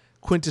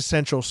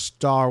quintessential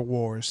Star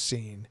Wars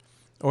scene,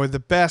 or the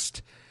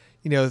best,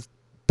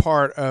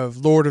 part of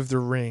Lord of the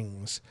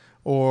Rings,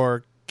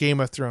 or Game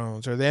of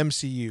Thrones, or the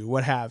MCU,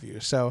 what have you.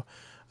 So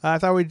I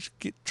thought we'd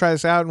try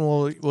this out, and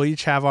we'll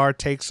each have our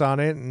takes on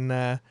it, and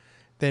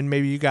then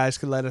maybe you guys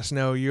could let us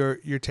know your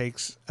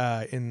takes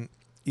in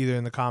either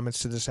in the comments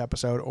to this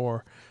episode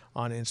or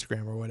on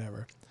Instagram or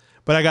whatever.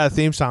 But I got a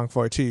theme song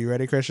for it too. You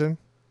ready, Christian?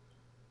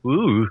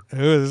 Ooh,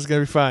 this is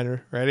gonna be fun.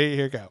 Ready?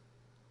 Here we go.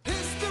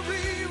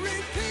 History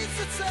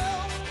repeats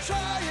itself.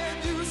 Try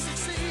and you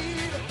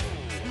succeed.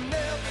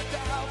 Never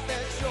doubt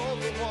that you're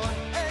the one,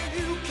 and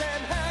you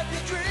can have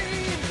your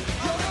dream.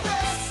 You're the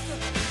best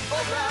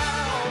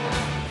around.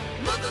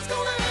 Nothing's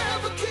gonna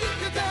ever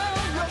keep you down.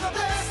 You're the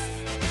best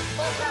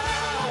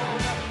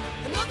around.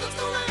 And nothing's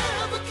gonna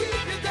ever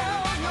keep you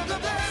down. You're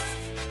the best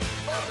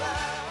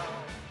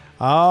around.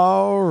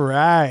 All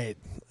right.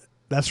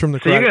 That's from the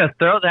so you're gonna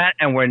throw that,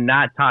 and we're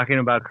not talking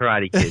about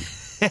Karate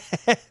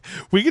Kid.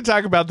 We can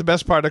talk about the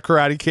best part of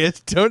Karate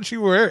Kid. Don't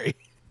you worry.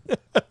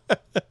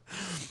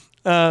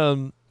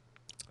 But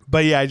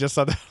yeah, I just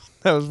thought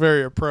that was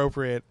very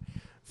appropriate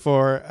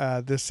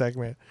for this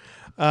segment.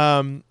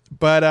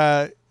 But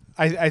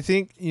I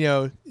think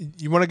you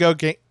want to go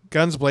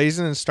guns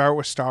blazing and start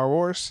with Star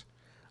Wars.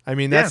 I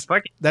mean, that's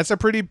a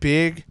pretty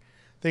big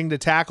thing to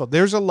tackle.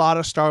 There's a lot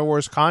of Star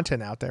Wars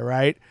content out there,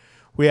 right?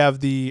 We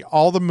have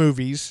all the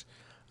movies.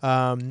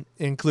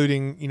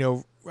 Including,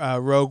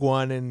 Rogue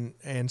One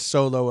and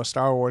Solo, a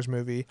Star Wars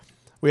movie.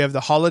 We have the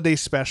holiday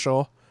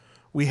special.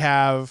 We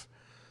have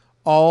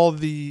all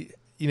the,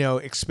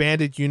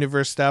 expanded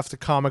universe stuff, the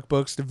comic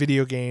books, the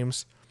video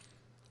games.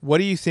 What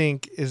do you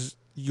think is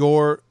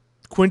your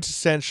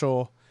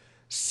quintessential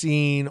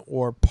scene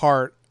or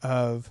part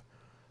of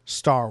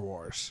Star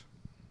Wars?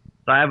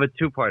 So I have a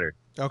two-parter.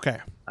 Okay.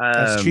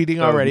 That's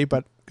cheating already,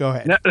 but go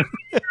ahead.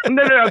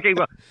 No, okay,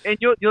 well, and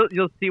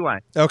you'll see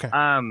why. Okay.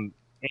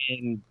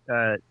 And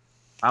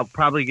I'll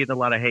probably get a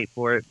lot of hate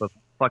for it, but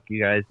fuck you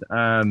guys.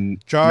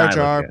 Jar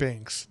Jar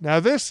Binks.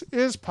 Now this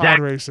is pod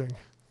racing.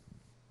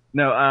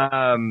 No,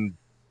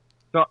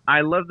 so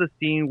I love the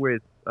scene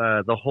with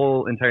the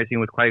whole entire scene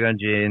with Qui-Gon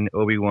Jinn,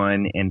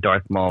 Obi-Wan, and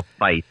Darth Maul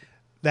fight.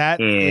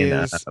 That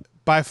is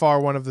by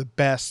far one of the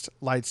best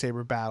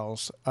lightsaber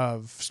battles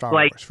of Star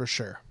Wars, for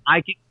sure.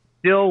 I can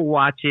still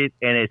watch it,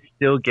 and it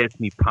still gets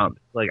me pumped.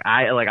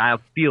 I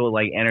feel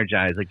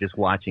energized, just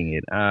watching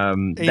it.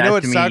 And you know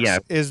what sucks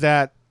is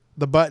that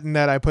the button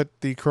that I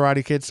put the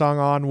Karate Kid song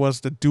on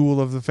was the Duel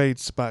of the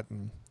Fates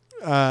button.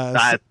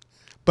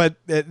 But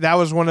that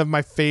was one of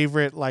my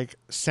favorite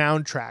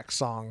soundtrack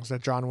songs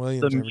that John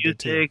Williams ever did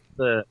too.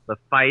 The music, the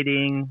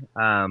fighting,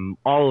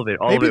 all of it.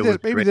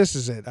 Maybe this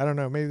is it. I don't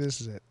know. Maybe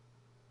this is it.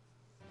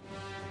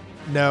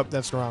 Nope,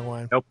 that's the wrong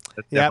one. Nope,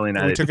 that's definitely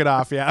not it. We took it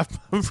off. Yeah,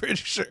 I'm pretty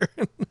sure.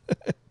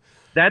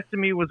 That to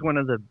me was one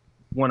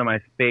of my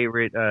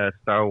favorite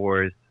Star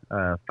Wars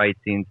fight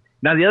scenes.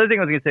 Now the other thing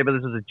I was going to say, but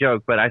this was a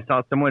joke, but I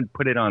saw someone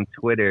put it on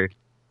Twitter.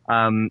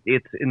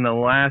 It's in the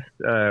last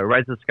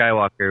Rise of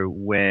Skywalker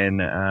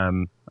when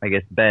I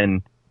guess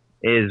Ben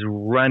is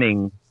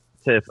running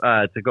to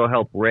go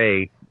help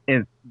Rey,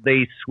 and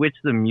they switch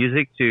the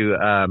music to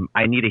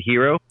 "I Need a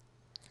Hero,"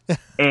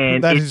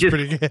 and that is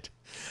pretty good.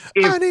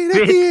 I need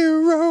a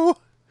hero.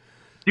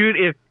 Dude,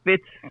 it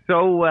fits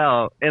so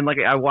well. And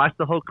I watched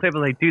the whole clip. I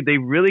was like, dude, they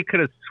really could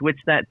have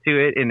switched that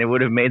to it, and it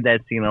would have made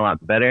that scene a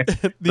lot better.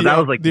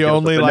 That was the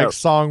only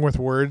song with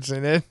words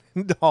in it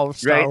in all of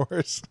Star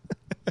Wars.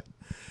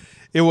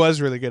 It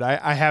was really good.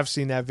 I have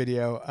seen that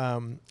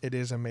video. It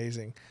is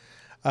amazing.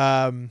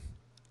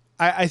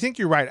 I think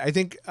you're right. I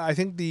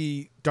think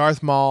the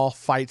Darth Maul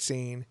fight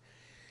scene,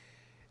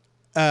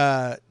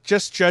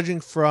 just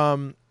judging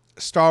from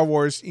Star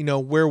Wars,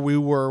 where we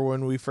were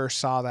when we first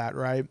saw that,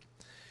 right?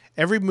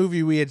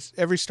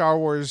 Every Star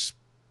Wars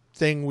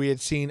thing we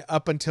had seen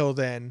up until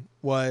then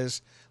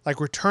was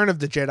Return of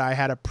the Jedi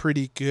had a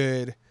pretty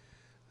good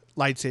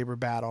lightsaber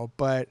battle,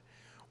 but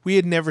we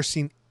had never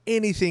seen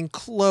anything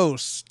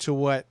close to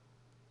what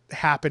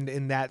happened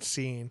in that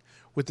scene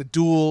with the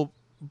dual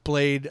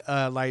blade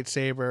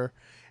lightsaber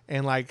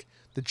and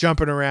the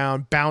jumping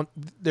around,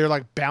 they're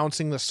like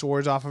bouncing the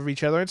swords off of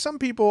each other. And some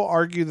people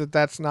argue that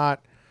that's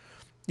not,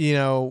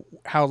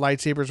 how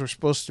lightsabers were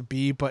supposed to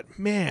be. But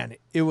man,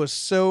 it was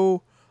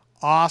so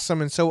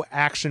awesome and so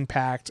action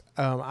packed.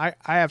 I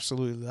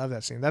absolutely love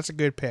that scene. That's a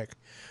good pick.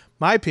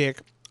 My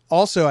pick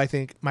also, I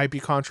think, might be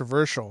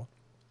controversial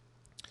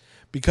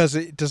because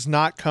it does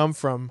not come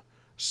from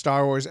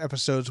Star Wars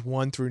episodes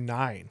 1 through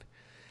 9.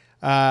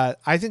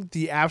 I think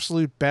the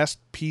absolute best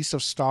piece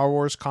of Star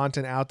Wars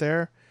content out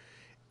there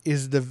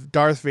is the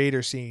Darth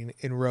Vader scene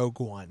in Rogue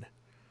One.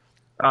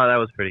 Oh, that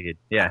was pretty good.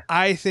 Yeah.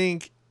 I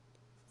think,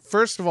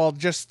 first of all,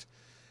 just,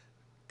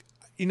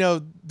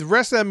 the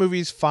rest of that movie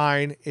is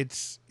fine.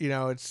 It's,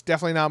 it's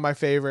definitely not my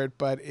favorite,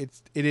 but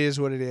it is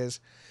what it is.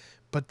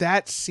 But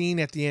that scene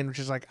at the end, which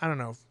is like, I don't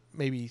know,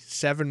 maybe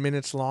 7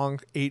 minutes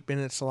long, 8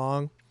 minutes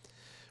long,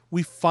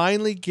 we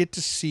finally get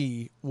to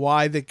see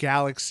why the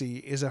galaxy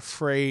is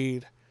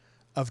afraid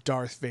of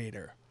Darth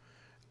Vader.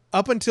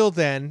 Up until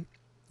then,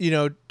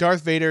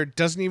 Darth Vader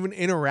doesn't even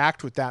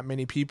interact with that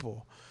many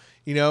people.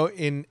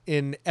 In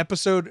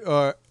episode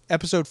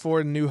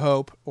 4, New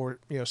Hope, or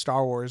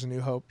Star Wars: A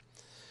New Hope,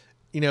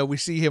 we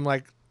see him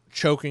like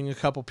choking a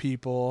couple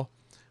people.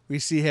 We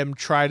see him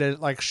try to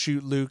like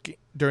shoot Luke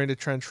during the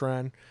trench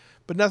run,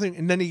 but nothing.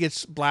 And then he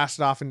gets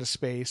blasted off into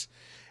space.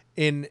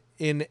 In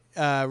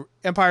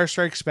Empire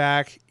Strikes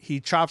Back,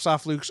 he chops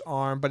off Luke's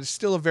arm, but it's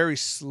still a very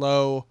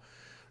slow,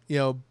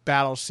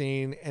 battle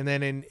scene. And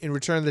then in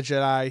Return of the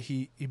Jedi,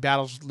 he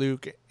battles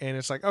Luke, and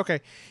it's like,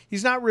 okay,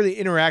 he's not really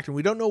interacting.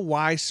 We don't know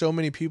why so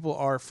many people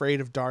are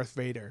afraid of Darth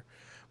Vader,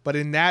 but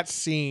in that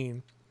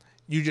scene,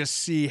 you just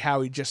see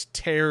how he just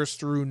tears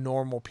through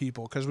normal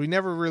people, because we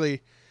never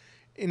really,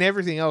 in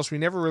everything else, we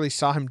never really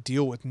saw him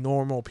deal with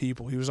normal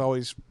people. He was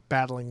always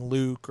battling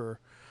Luke or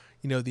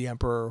the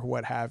Emperor or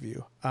what have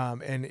you.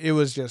 And it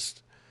was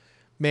just,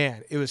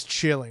 man, it was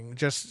chilling.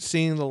 Just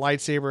seeing the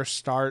lightsaber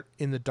start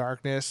in the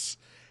darkness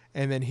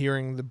and then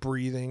hearing the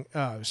breathing.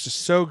 Oh, it was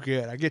just so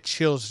good. I get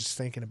chills just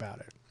thinking about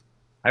it.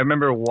 I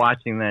remember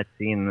watching that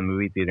scene in the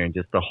movie theater, and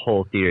just the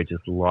whole theater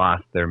just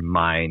lost their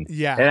mind.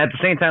 Yeah. And at the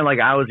same time, like,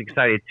 I was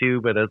excited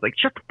too, but I was like,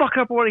 shut the fuck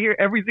up. I want to hear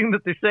everything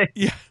that they're saying.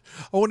 Yeah.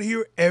 I want to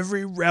hear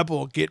every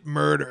rebel get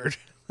murdered.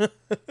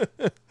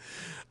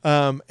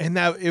 And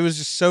that it was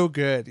just so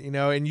good,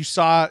 and you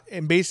saw,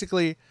 and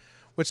basically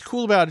what's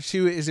cool about it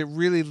too is it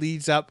really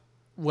leads up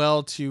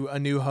well to A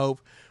New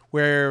Hope,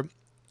 where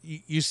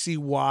you see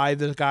why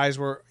the guys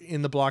were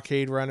in the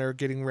blockade runner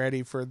getting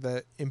ready for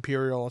the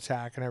Imperial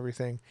attack and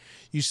everything.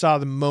 You saw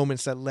the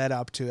moments that led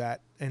up to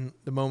that and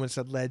the moments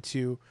that led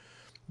to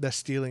the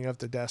stealing of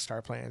the Death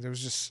Star plans. It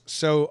was just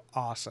so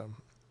awesome.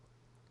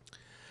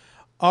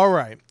 All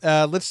right,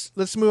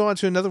 let's move on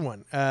to another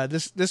one.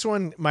 This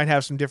one might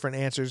have some different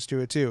answers to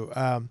it too.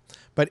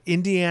 But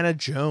Indiana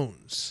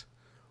Jones,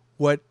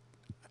 what?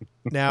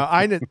 Now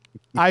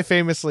I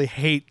famously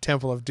hate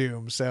Temple of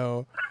Doom,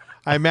 so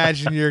I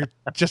imagine you're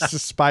just to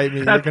spite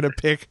me. You're gonna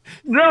pick.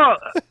 No,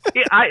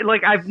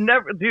 I've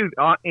never, dude.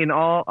 In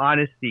all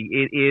honesty,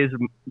 it is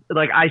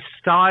like I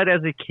saw it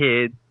as a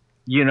kid.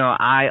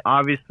 I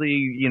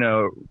obviously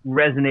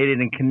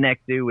resonated and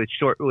connected with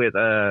Short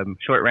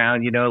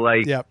Round.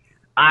 Yep.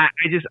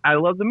 I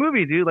love the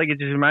movie, dude. Like, it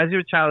just reminds me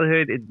of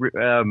childhood.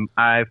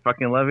 I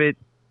fucking love it.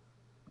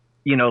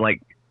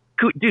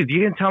 Dude, you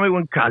didn't tell me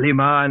when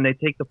Kalima and they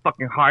take the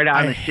fucking heart out.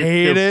 I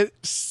hate it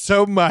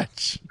so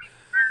much.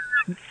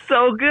 It's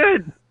so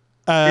good.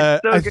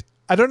 It's so good.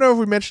 I don't know if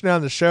we mentioned it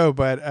on the show,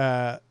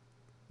 but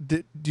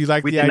do you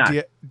like the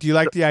idea? Do you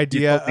like the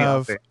idea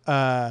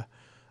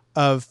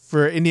of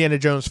for Indiana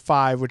Jones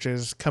 5, which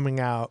is coming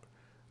out,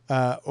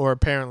 or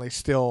apparently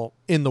still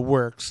in the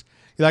works?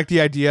 You like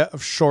the idea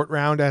of Short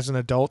Round as an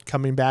adult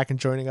coming back and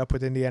joining up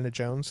with Indiana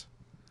Jones?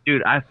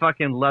 Dude, I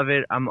fucking love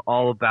it. I'm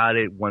all about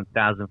it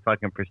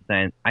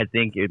 1,000%. I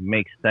think it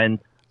makes sense.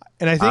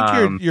 And I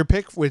think your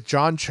pick with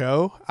John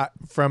Cho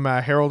from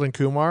Harold and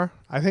Kumar,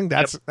 I think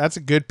that's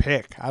a good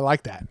pick. I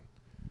like that.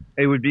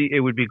 It would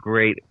be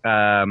great.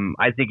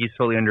 I think he's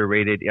totally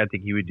underrated. I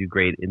think he would do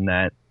great in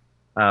that.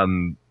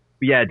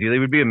 Yeah, dude, it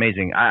would be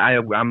amazing.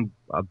 I'm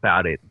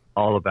about it,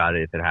 all about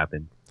it if it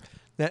happens.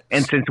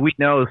 And since we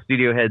know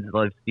studio heads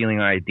love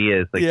stealing our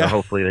ideas, so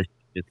hopefully that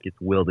just gets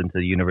willed into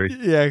the universe.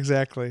 Yeah,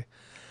 exactly.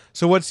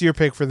 So what's your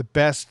pick for the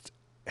best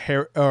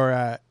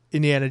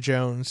Indiana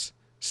Jones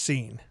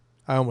scene?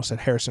 I almost said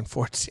Harrison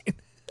Ford scene.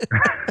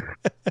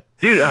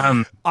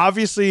 Dude,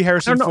 obviously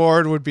Harrison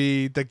Ford would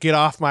be the get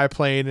off my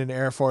plane in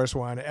Air Force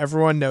One.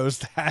 Everyone knows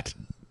that.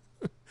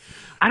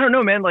 I don't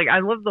know, man. Like, I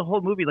love the whole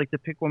movie. Like, to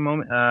pick one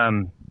moment,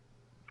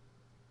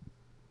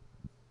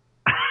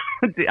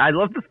 I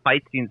love the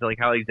fight scenes, like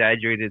how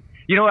exaggerated.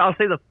 You know what? I'll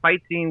say the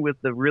fight scene with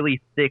the really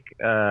thick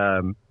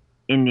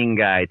Indian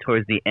guy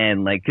towards the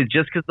end, like,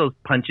 because those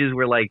punches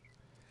were like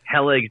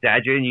hella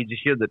exaggerated, and you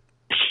just hear the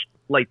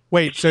like.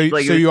 Wait, so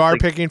you are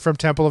picking from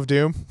Temple of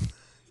Doom?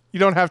 You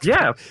don't have to.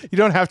 Yeah. You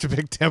don't have to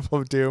pick Temple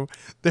of Doom.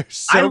 There's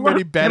so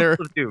many better.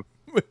 Temple of Doom.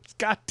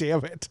 God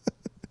damn it.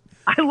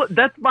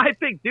 That's my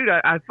pick, dude.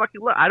 I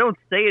fucking love. I don't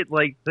say it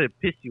like to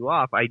piss you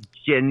off. I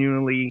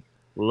genuinely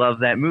love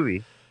that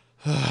movie.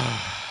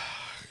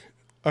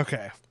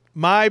 Okay,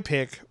 my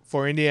pick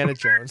for Indiana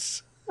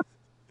Jones.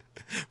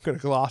 I'm gonna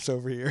gloss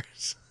over here.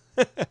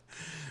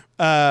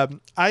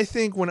 I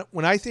think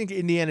when I think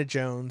Indiana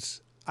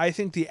Jones, I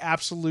think the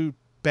absolute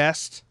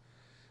best,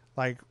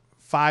 like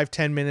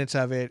 5-10 minutes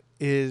of it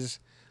is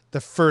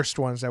the first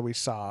ones that we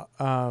saw,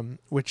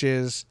 which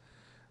is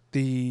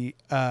the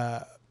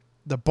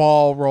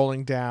ball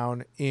rolling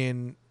down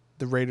in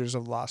the Raiders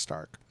of the Lost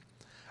Ark.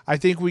 I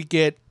think we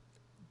get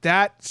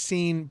that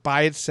scene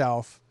by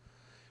itself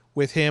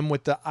with him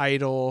with the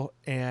idol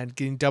and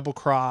getting double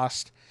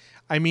crossed.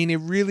 I mean, it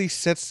really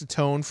sets the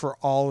tone for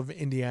all of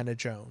Indiana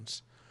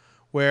Jones,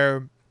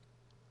 where,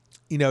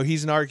 you know,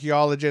 he's an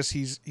archaeologist.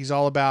 He's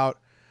all about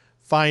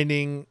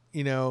finding,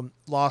 you know,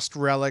 lost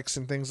relics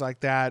and things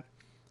like that.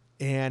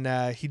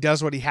 And he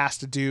does what he has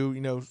to do,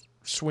 you know,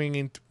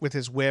 swinging with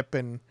his whip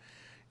and,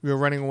 you know,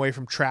 running away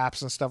from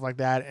traps and stuff like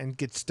that, and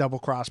gets double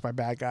crossed by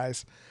bad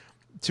guys.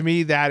 To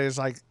me, that is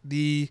like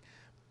the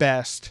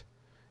best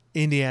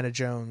Indiana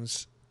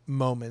Jones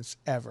moments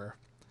ever.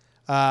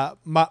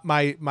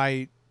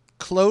 My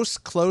close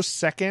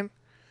second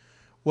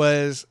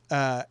was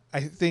I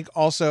think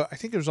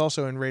it was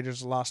also in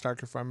Raiders of the Lost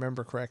Ark, if I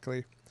remember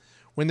correctly,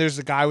 when there's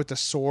the guy with the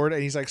sword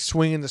and he's like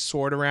swinging the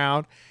sword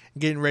around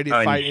and getting ready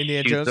to fight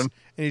Indiana Jones, and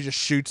he just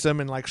shoots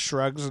him and like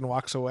shrugs and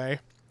walks away.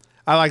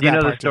 I like that. Do you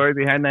know part the story too.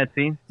 behind that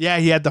scene? Yeah,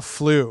 he had the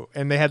flu,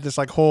 and they had this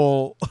like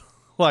whole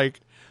like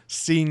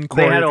scene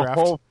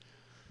choreographed.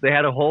 They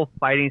had a whole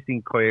fighting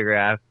scene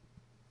choreographed,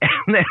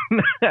 and then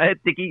I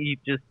think he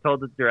just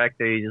told the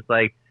director, he's just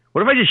like,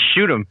 "What if I just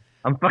shoot him?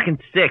 I'm fucking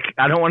sick.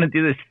 I don't want to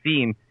do this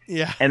scene."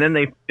 Yeah. And then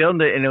they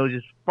filmed it, and it was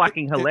just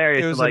fucking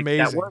hilarious. It was like,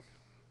 amazing. That worked.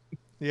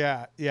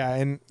 Yeah,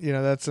 and you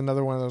know that's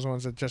another one of those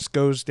ones that just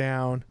goes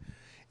down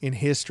in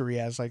history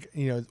as like,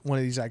 you know, one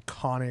of these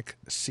iconic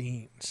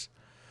scenes.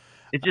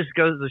 It just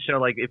goes to show,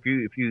 like, if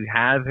you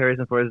have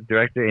Harrison Ford as a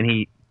director and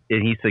he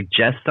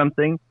suggests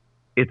something,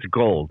 it's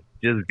gold.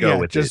 Just go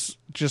with it.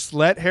 Just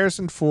let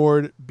Harrison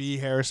Ford be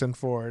Harrison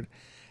Ford,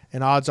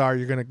 and odds are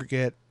you're going to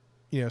get,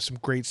 you know, some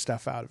great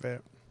stuff out of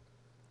it.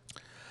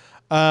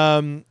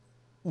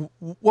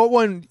 What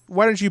one?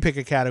 Why don't you pick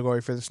a category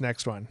for this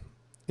next one?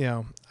 You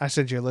know, I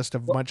sent you a list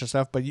of a bunch of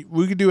stuff, but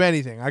we could do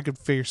anything. I could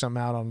figure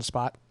something out on the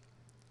spot.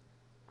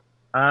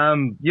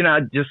 You know,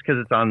 just because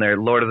it's on there,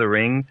 Lord of the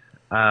Rings.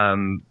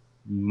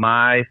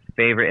 My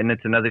favorite, and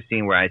it's another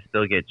scene where I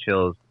still get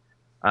chills.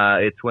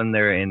 It's when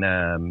they're in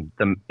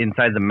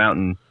inside the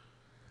mountain,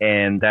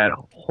 and that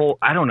whole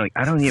I don't know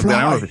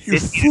if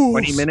it's 15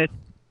 20 minutes.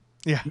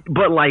 Yeah.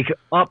 But like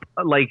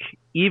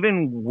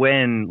even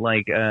when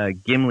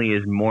Gimli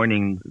is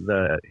mourning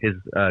his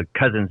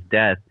cousin's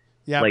death,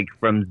 like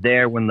from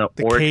there when the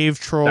cave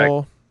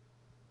troll,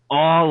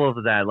 all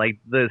of that, like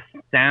the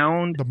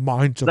sound, the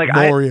Mines of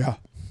Moria.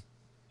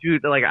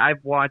 Dude, like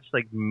I've watched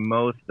like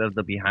most of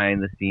the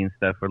behind the scenes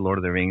stuff for Lord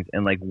of the Rings,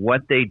 and like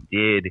what they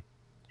did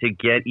to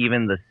get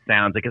even the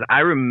sounds. Because I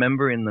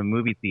remember in the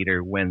movie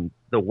theater when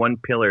the one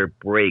pillar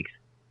breaks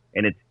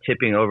and it's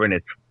tipping over and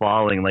it's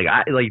falling.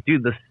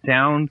 Dude, the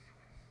sound,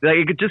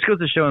 like it just goes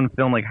to show in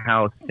film like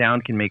how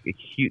sound can make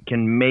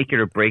it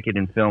or break it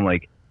in film.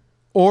 Like,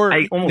 or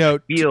I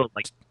almost feel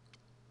like,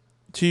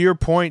 to your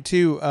point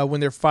too,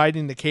 when they're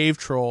fighting the cave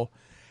troll,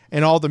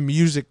 and all the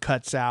music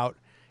cuts out.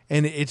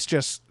 And it's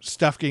just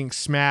stuff getting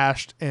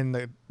smashed and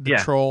the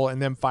troll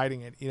and them fighting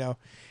it. You know,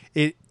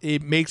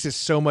 it makes it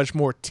so much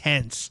more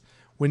tense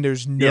when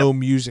there's no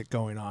music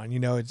going on. You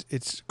know,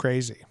 it's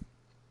crazy.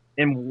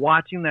 And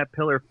watching that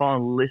pillar fall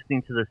and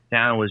listening to the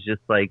sound was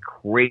just like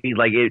crazy.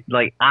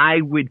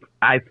 I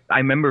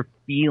remember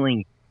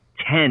feeling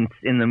tense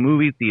in the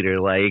movie theater.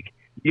 Like,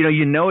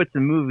 you know it's a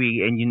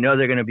movie and you know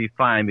they're gonna be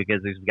fine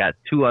because there's got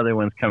two other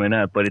ones coming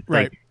up. But it's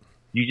like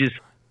you just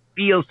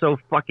feel so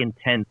fucking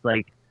tense.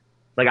 Like,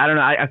 I don't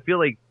know. I feel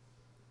like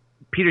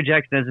Peter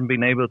Jackson hasn't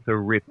been able to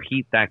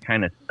repeat that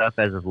kind of stuff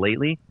as of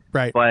lately.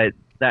 Right. But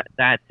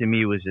that to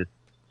me was just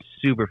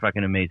super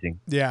fucking amazing.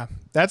 Yeah,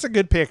 that's a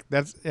good pick.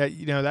 That's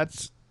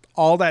that's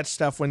all that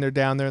stuff when they're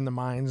down there in the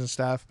mines and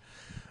stuff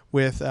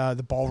with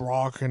the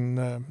Balrog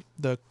and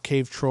the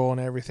cave troll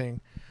and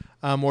everything,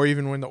 or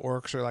even when the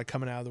orcs are like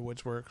coming out of the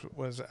woods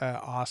was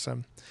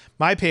awesome.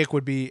 My pick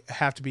would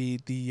have to be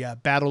the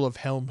Battle of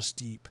Helm's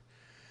Deep.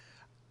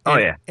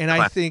 And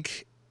I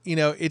think, you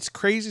know, it's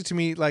crazy to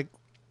me, like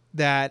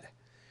that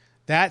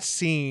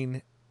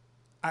scene.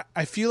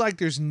 I feel like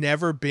there's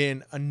never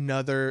been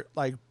another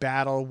like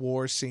battle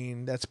war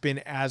scene that's been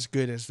as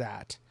good as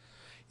that,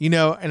 you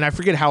know. And I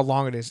forget how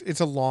long it is.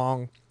 It's a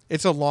long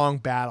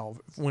battle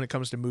when it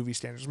comes to movie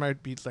standards. It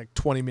might be like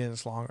 20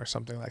 minutes long or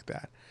something like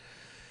that.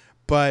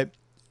 But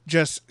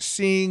just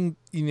seeing,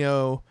 you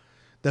know,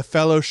 the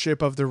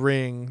Fellowship of the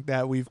Ring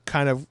that we've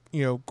kind of,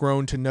 you know,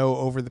 grown to know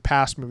over the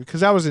past movie,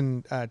 because that was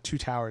in Two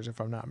Towers,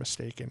 if I'm not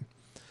mistaken.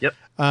 Yep.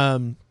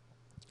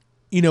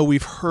 You know,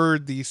 we've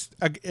heard these.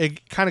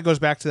 It kind of goes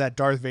back to that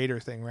Darth Vader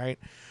thing, right?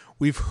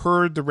 We've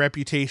heard the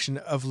reputation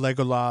of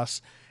Legolas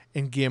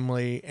and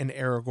Gimli and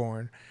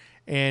Aragorn,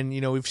 and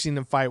you know we've seen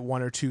them fight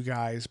one or two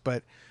guys,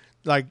 but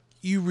like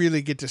you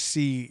really get to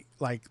see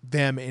like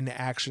them in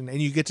action,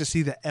 and you get to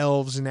see the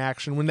elves in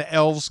action. When the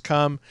elves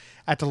come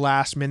at the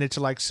last minute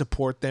to like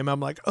support them, I'm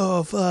like,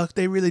 oh fuck,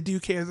 they really do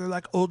care. They're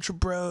like ultra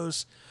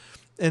bros.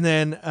 And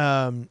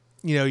then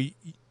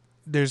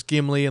there's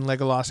Gimli and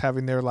Legolas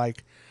having their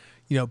like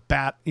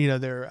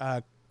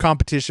their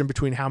competition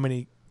between how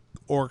many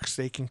orcs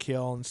they can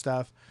kill and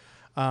stuff.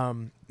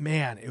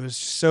 Man, it was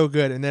so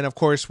good. And then of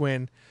course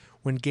when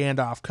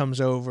Gandalf comes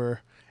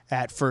over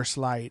at first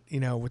light,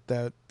 with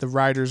the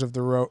riders of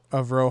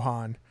of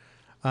Rohan,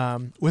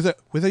 with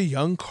a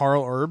young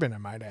Carl Urban, I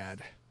might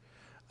add.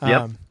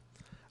 Yep.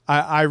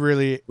 I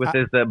really with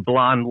his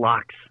blonde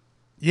locks.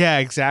 Yeah,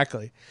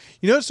 exactly.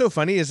 What's so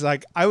funny is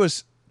like I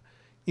was,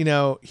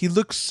 he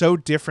looks so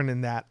different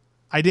in that.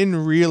 I didn't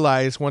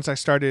realize once I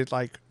started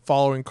like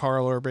following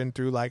Carl Urban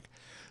through like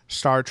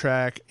Star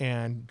Trek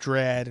and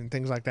Dread and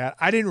things like that.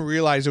 I didn't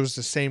realize it was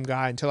the same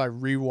guy until I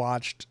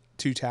rewatched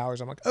Two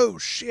Towers. I'm like, oh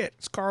shit,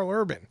 it's Carl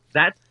Urban.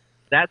 That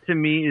to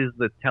me is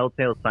the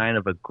telltale sign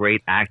of a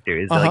great actor.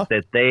 Is like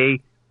that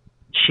they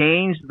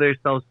change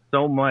themselves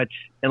so much,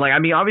 and like I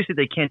mean, obviously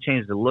they can't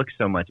change the look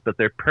so much, but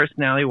their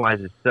personality wise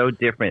is so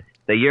different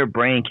that your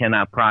brain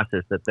cannot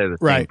process that they're the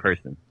same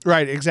person.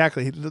 Right,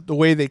 exactly. The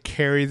way they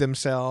carry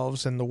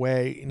themselves and the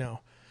way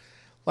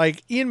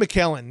like Ian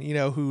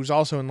McKellen, who's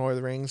also in Lord of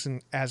the Rings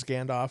and as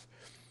Gandalf.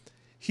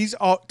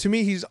 To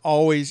me, he's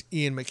always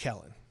Ian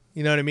McKellen.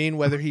 You know what I mean?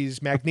 Whether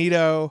he's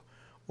Magneto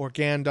or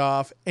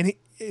Gandalf. And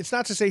it's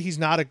not to say he's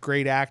not a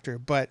great actor,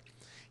 but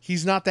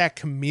he's not that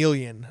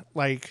chameleon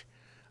like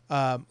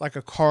a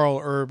Carl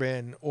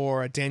Urban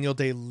or a Daniel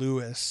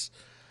Day-Lewis.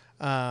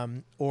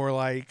 Or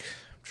like,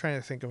 I'm trying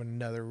to think of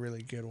another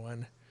really good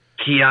one.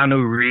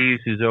 Keanu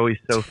Reeves, who's always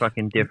so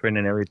fucking different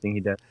in everything he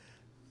does.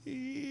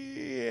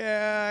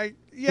 Yeah,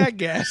 I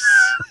guess.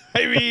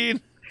 I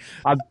mean...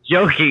 I'm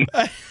joking.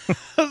 I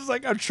was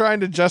like, I'm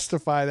trying to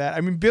justify that.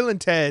 I mean, Bill and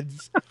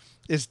Ted's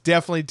is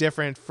definitely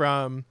different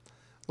from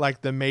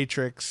like The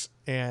Matrix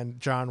and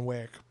John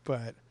Wick,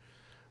 but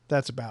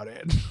that's about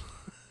it.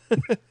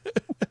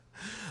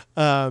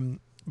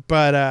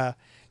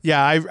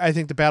 Yeah, I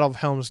think the Battle of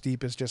Helm's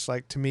Deep is just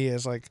like, to me,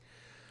 is like,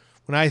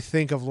 when I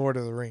think of Lord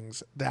of the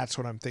Rings, that's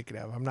what I'm thinking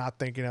of. I'm not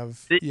thinking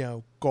of,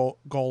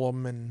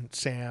 Gollum and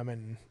Sam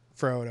and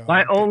Frodo.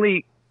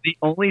 The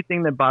only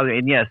thing that bothered me,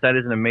 and yes, that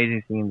is an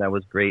amazing scene. That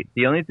was great.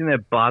 The only thing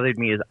that bothered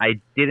me is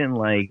I didn't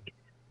like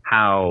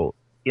how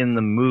in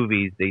the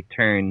movies they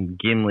turned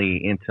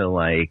Gimli into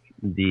like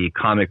the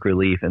comic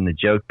relief and the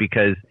joke,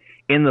 because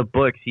in the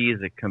books he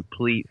is a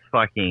complete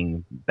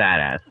fucking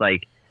badass.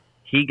 Like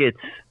he gets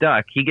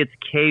stuck, he gets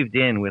caved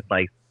in with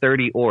like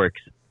 30 orcs,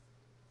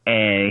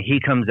 and he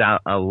comes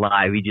out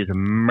alive. He just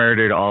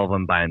murdered all of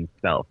them by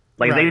himself.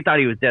 Like they thought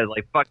he was dead.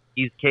 Like fuck,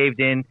 he's caved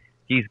in.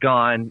 He's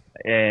gone,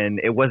 and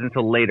it wasn't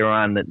until later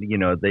on that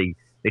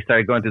they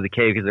started going through the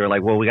cave because they were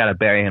like, well, we got to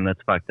bury him.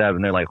 That's fucked up.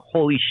 And they're like,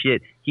 holy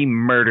shit, he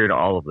murdered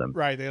all of them.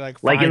 Right. They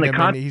find him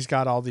and he's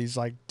got all these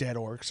like dead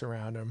orcs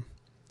around him.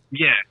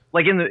 Yeah.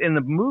 Like in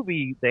the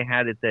movie they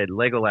had it that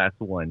Legolas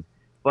won,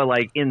 but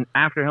like in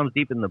After Helm's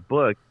Deep in the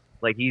book,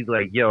 like he's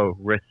like, yo,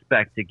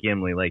 respect to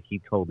Gimli, like he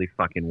totally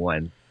fucking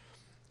won.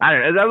 I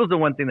don't know. That was the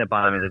one thing that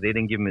bothered me, that they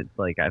didn't give him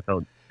like, I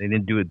felt they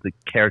didn't do it the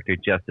character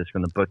justice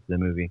from the book to the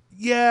movie.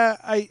 Yeah,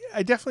 I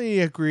definitely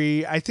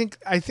agree. I think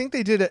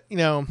they did it.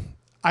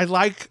 I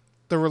like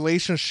the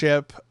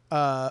relationship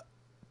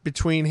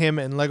between him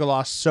and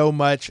Legolas so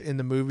much in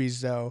the movies,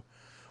 though,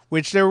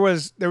 which there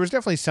was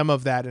definitely some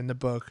of that in the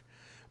book,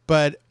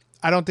 but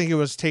I don't think it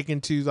was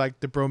taken to like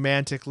the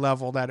romantic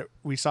level that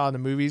we saw in the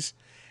movies.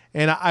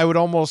 And I would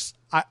almost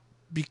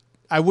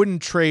I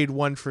wouldn't trade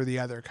one for the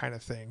other kind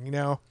of thing,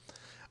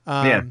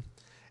 Yeah.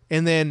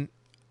 And then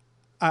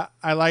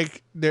I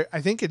like there. I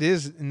think it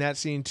is in that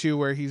scene too,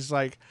 where he's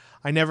like,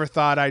 I never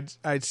thought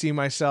I'd see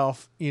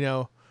myself,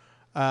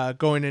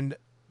 going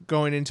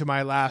into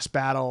my last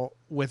battle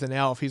with an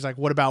elf. He's like,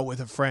 what about with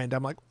a friend?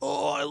 I'm like,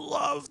 oh, I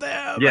love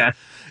them. Yeah.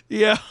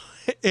 Yeah.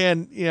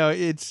 And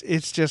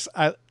it's just,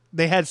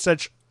 they had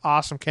such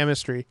awesome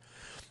chemistry.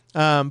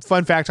 Fun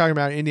fact, talking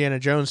about Indiana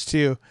Jones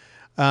too.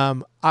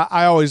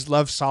 I always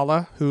loved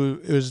Sala,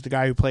 who was the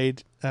guy who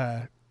played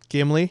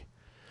Gimli.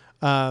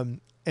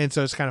 And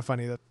so it's kind of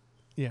funny that,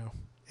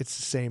 it's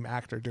the same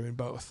actor doing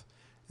both.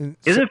 And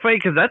isn't it funny?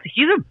 Because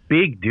he's a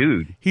big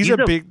dude. He's a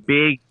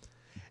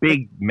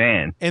big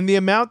man. And the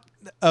amount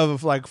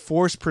of like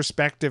forced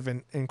perspective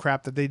and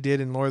crap that they did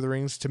in Lord of the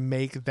Rings to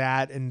make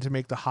that and to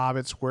make the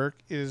hobbits work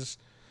is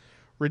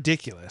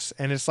ridiculous.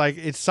 And it's like,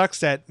 it sucks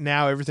that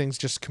now everything's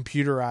just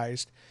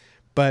computerized,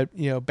 but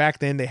back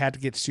then they had to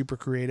get super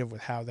creative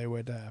with how they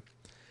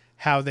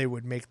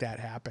would make that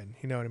happen.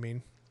 You know what I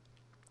mean?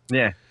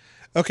 Yeah.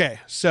 Okay.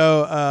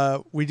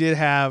 So, we did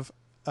have,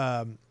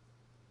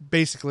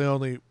 basically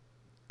only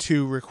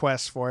 2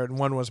 requests for it. And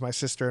one was my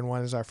sister and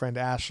one is our friend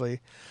Ashley,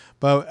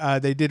 but,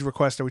 they did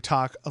request that we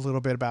talk a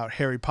little bit about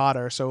Harry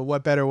Potter. So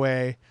what better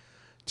way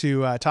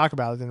to, talk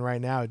about it than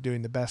right now,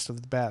 doing the best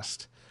of the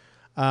best.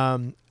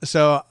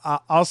 So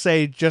I'll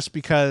say, just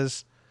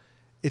because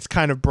it's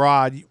kind of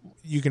broad,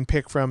 you can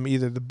pick from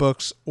either the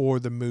books or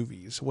the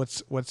movies.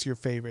 What's your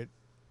favorite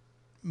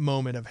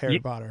moment of Harry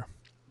Potter?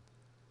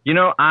 You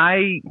know,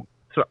 I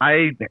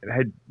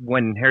had,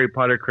 when Harry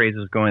Potter craze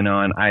was going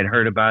on, I'd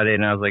heard about it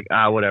and I was like,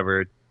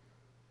 whatever, it's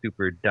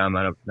super dumb.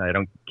 I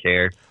don't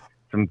care.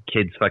 Some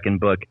kid's fucking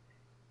book.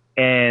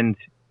 And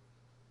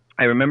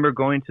I remember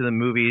going to the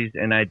movies,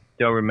 and I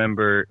don't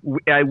remember.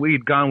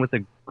 We'd gone with a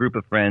group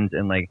of friends,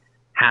 and like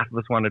half of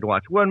us wanted to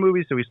watch one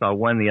movie, so we saw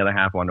one. The other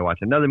half wanted to watch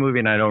another movie,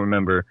 and I don't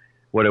remember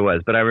what it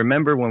was. But I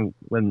remember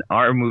when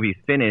our movie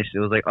finished, it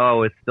was like,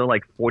 oh, it's still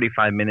like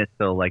 45 minutes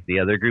till like the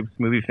other group's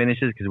movie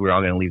finishes because we're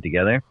all going to leave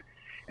together.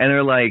 And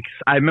they're like,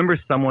 I remember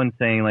someone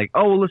saying like,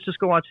 oh, well, let's just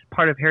go watch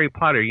part of Harry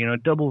Potter, you know,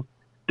 double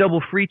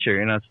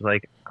feature. And I was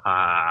like,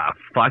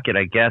 fuck it,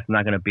 I guess I'm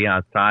not going to be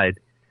outside.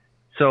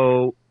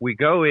 So we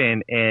go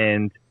in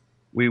and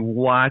we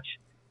watch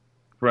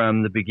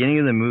from the beginning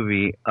of the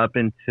movie up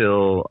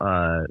until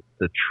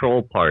the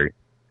troll part,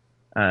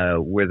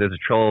 where there's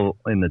a troll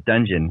in the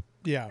dungeon.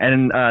 Yeah.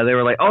 And they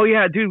were like, "Oh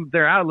yeah, dude,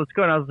 they're out. Let's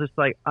go." And I was just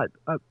like, I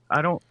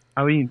don't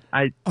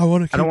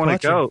want to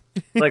go.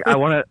 Like I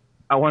want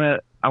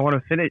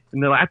to finish.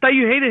 And they're like, "I thought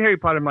you hated Harry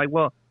Potter." I'm like,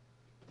 "Well,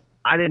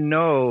 I didn't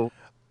know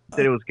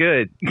that it was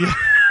good." Yeah.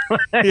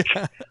 Like,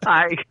 Yeah.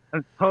 I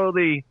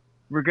totally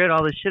regret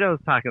all the shit I was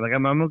talking. Like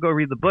I'm gonna go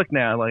read the book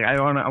now. Like I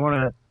want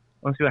to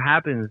see what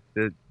happens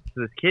to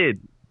this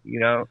kid, you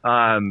know.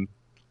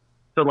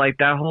 So like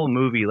that whole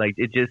movie, like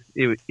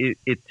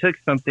it took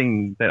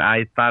something that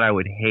I thought I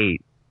would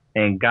hate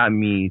and got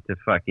me to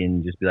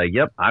fucking just be like,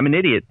 yep, I'm an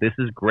idiot. This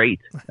is great.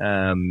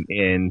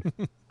 And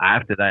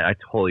after that, I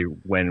totally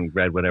went and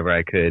read whatever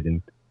I could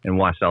and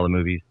watched all the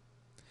movies.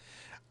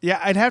 Yeah,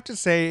 I'd have to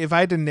say if I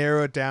had to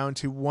narrow it down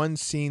to one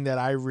scene that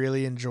I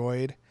really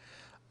enjoyed,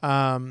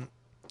 and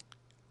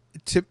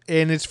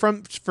it's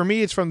for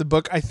me, it's from the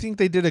book. I think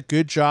they did a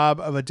good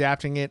job of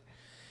adapting it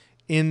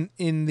in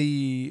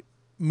the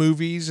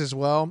movies as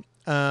well.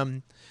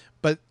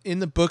 But in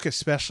the book,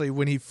 especially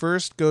when he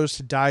first goes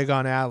to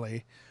Diagon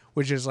Alley,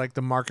 which is like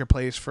the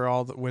marketplace for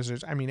all the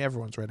wizards. I mean,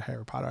 everyone's read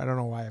Harry Potter. I don't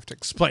know why I have to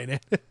explain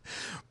it,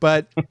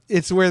 but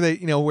it's where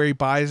where he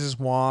buys his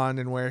wand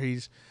and where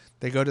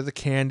they go to the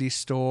candy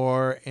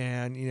store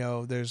and,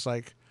 there's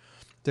like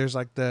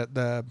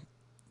the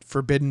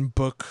forbidden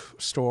book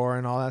store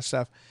and all that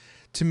stuff.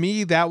 To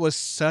me, that was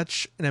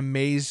such an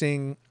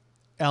amazing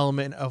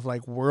element of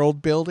like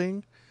world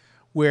building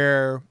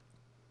where,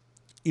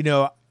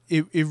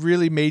 it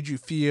really made you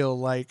feel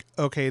like,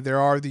 okay, there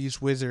are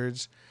these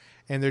wizards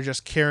and they're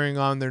just carrying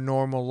on their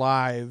normal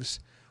lives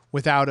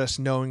without us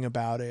knowing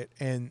about it.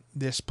 And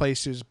this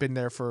place has been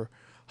there for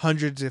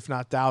hundreds, if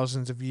not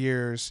thousands of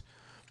years,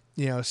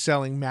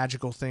 selling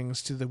magical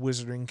things to the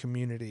wizarding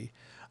community.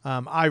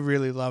 I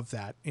really love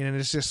that. And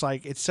it's just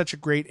like, it's such a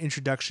great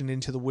introduction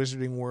into the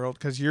wizarding world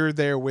because you're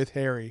there with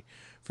Harry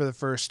for the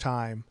first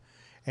time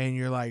and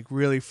you're like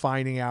really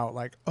finding out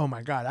like, oh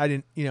my God, I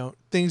didn't,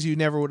 things you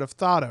never would have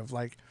thought of,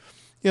 like,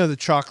 the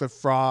chocolate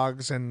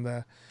frogs and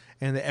the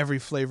every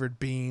flavored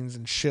beans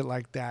and shit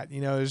like that.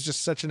 It was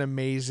just such an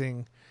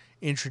amazing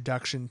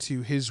introduction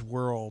to his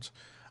world.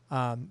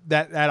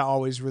 That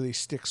always really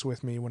sticks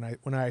with me when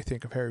I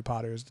think of Harry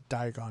Potter as the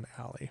Diagon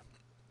Alley.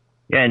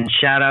 Yeah, and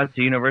shout out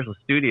to Universal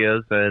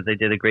Studios. They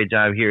did a great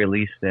job here, at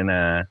least in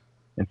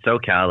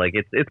SoCal. Like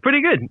it's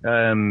pretty good.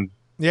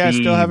 Yeah, I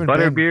still haven't been.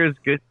 Butterbeer is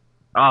good.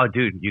 Oh,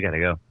 dude, you gotta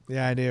go.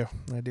 Yeah, I do.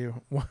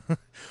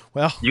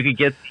 Well, you could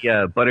get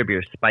the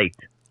Butterbeer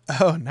spiked.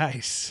 Oh,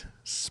 nice.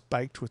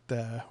 Spiked with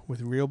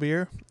real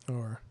beer,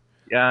 or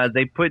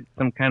they put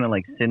some kind of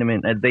like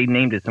cinnamon. They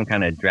named it some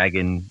kind of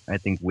dragon, I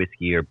think,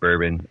 whiskey or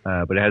bourbon.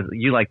 But it has,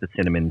 you like the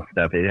cinnamon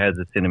stuff. It has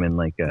a cinnamon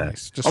like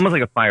nice. Almost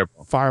like a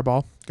fireball.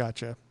 Fireball.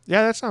 Gotcha.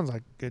 Yeah, that sounds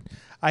like good.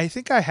 I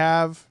think I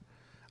have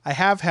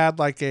had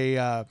like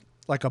a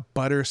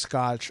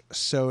butterscotch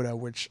soda,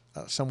 which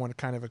someone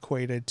kind of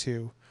equated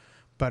to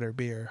butter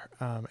beer,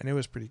 and it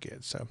was pretty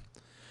good. So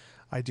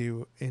I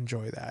do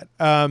enjoy that.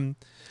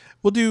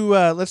 We'll do.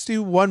 Let's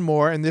do one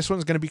more, and this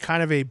one's going to be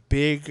kind of a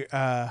big.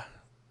 I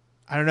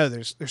don't know.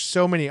 There's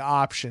so many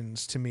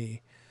options to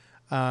me.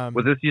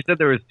 Was this? You said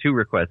there was 2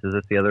 requests. Is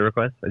this the other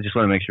request? I just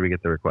want to make sure we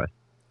get the request.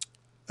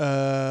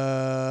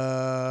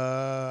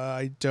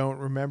 I don't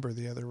remember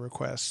the other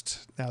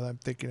request. Now that I'm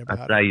thinking about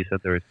it. I thought you said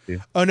there was 2.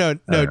 Oh no!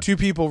 2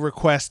 people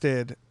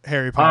requested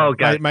Harry Potter. Oh,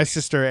 got it. My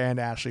sister and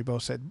Ashley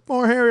both said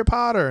more Harry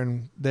Potter,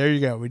 and there you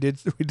go. We did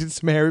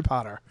some Harry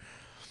Potter.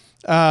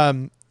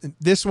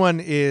 This one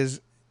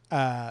is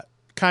kind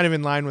of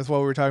in line with what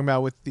we were talking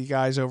about with the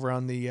guys over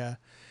on the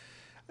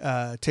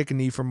Take a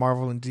Knee for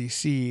Marvel and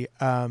DC.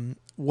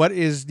 What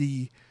is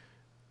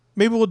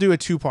maybe we'll do a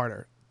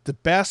 2-parter. The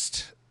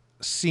best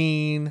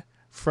scene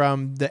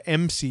from the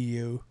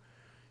MCU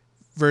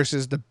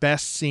versus the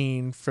best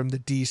scene from the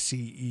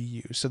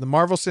DCEU. So the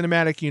Marvel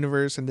Cinematic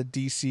Universe and the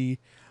DC,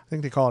 I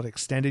think they call it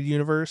Extended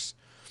Universe.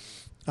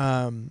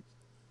 What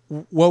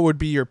would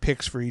be your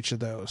picks for each of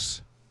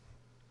those?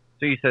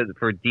 So you said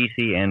for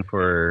DC and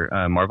for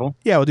Marvel?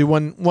 Yeah, we'll do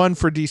one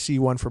for DC,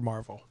 one for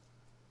Marvel.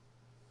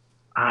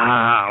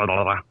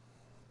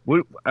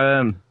 Fuck.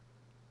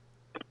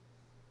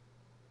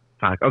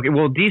 Okay,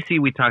 well, DC,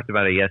 we talked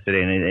about it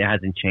yesterday, and it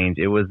hasn't changed.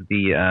 It was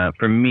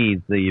for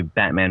me, the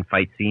Batman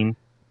fight scene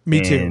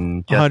Me too.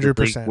 in Justice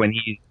League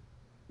 100%.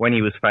 when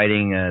he was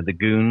fighting the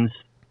goons.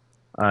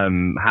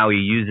 How he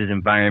used his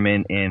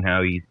environment and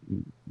how he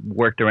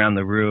worked around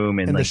the room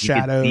and And like the you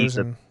could see shadows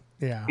and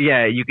yeah.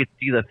 yeah, you could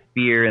see the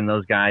fear in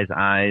those guys'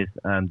 eyes.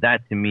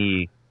 That to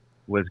me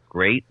was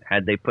great.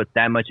 Had they put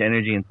that much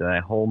energy into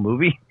that whole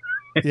movie,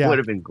 it Yeah. would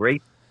have been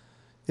great.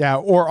 Yeah,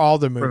 or all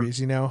the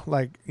movies,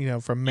 like,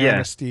 from Man Yeah.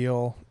 of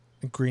Steel,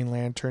 Green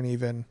Lantern,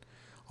 even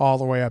all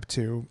the way up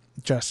to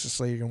Justice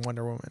League and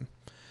Wonder Woman.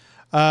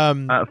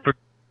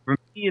 For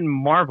me in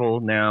Marvel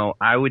now,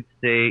 I would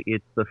say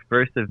it's the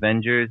first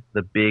Avengers,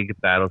 the big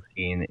battle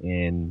scene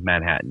in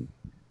Manhattan.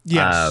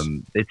 Yes.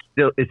 It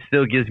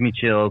still gives me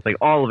chills. Like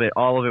all of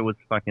it was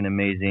fucking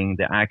amazing.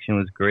 The action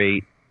was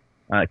great.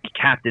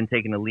 Captain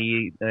taking the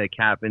lead,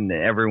 Cap, and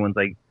everyone's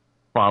like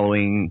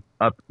following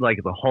up,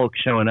 like the Hulk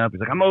showing up.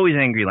 He's like, I'm always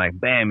angry, like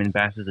bam, and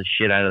bashes the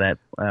shit out of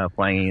that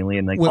flying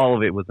alien. Like all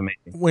of it was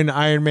amazing. When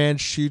Iron Man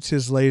shoots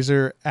his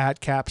laser at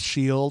Cap's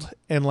shield,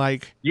 and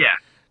like, Yeah.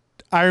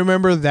 I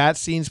remember that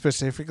scene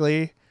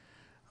specifically.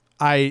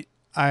 I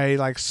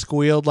like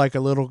squealed like a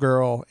little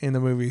girl in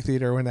the movie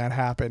theater when that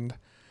happened.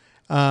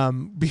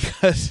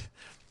 Because,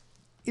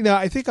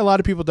 I think a lot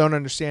of people don't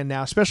understand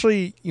now,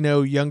 especially,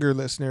 younger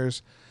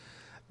listeners,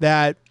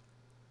 that,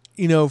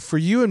 for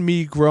you and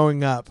me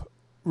growing up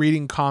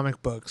reading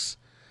comic books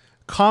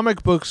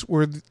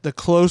were the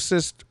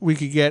closest we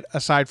could get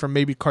aside from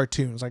maybe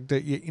cartoons. Like,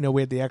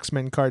 we had the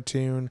X-Men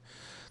cartoon,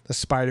 the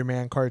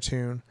Spider-Man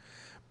cartoon,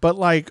 but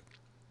like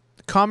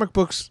comic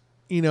books,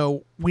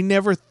 we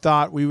never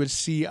thought we would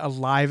see a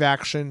live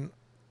action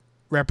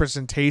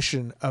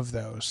representation of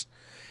those.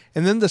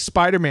 And then the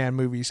Spider-Man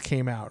movies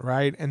came out,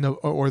 right? And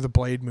or the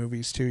Blade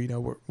movies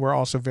too, were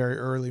also very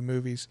early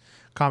movies,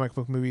 comic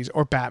book movies,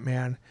 or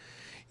Batman,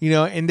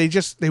 and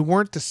they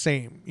weren't the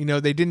same.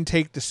 They didn't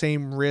take the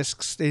same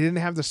risks. They didn't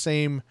have the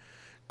same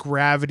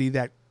gravity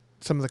that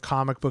some of the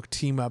comic book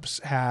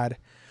team-ups had.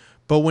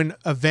 But when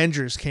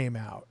Avengers came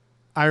out,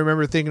 I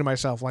remember thinking to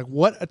myself, like,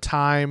 what a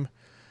time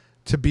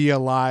to be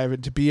alive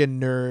and to be a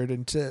nerd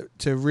and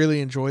to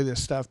really enjoy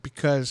this stuff,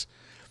 because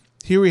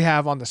here we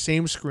have on the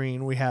same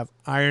screen, we have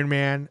Iron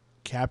Man,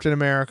 Captain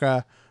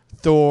America,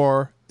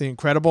 Thor, the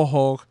Incredible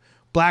Hulk,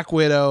 Black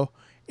Widow,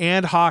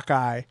 and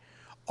Hawkeye,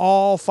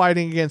 all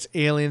fighting against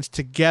aliens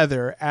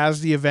together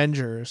as the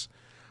Avengers,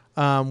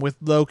 with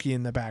Loki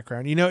in the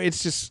background.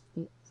 It's just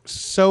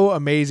so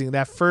amazing.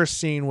 That first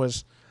scene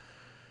was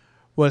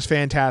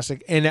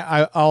fantastic, and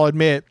I'll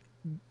admit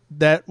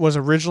that was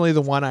originally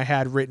the one I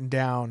had written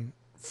down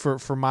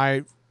for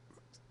my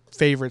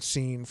favorite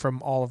scene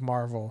from all of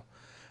Marvel.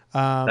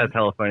 That's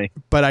hella funny.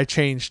 But I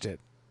changed it.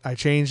 I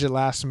changed it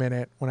last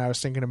minute when I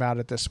was thinking about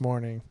it this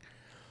morning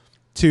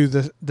to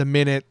the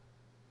minute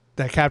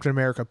that Captain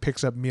America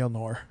picks up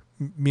Mjolnir.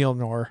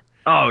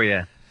 Oh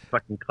yeah,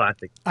 fucking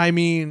classic. I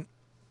mean,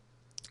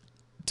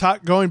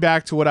 going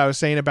back to what I was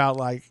saying about,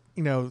 like,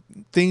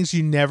 things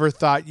you never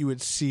thought you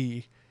would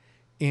see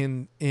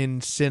in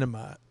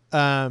cinema.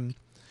 And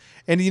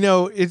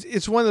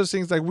it's one of those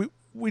things, like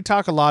we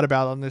talk a lot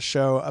about on this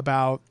show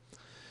about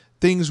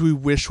things we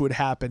wish would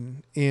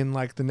happen in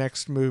like the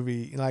next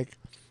movie. Like,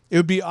 it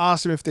would be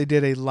awesome if they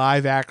did a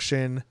live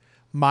action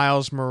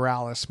Miles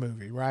Morales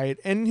movie, right?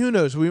 And who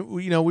knows,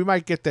 we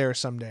might get there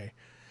someday.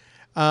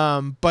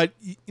 But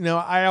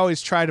I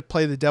always try to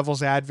play the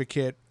devil's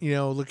advocate,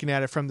 looking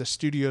at it from the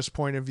studio's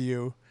point of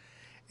view,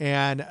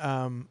 and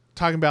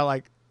talking about,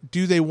 like,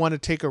 do they want to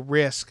take a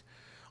risk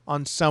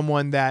on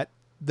someone that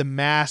the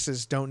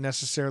masses don't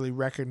necessarily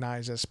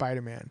recognize as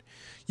Spider-Man?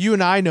 You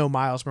and I know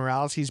Miles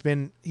Morales. He's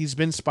been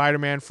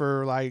Spider-Man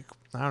for, like,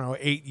 I don't know,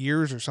 8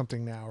 years or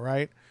something now,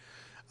 right?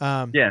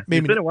 Yeah, maybe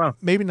it's been a while.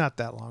 Maybe not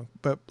that long,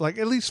 but like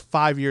at least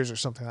 5 years or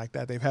something like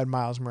that. They've had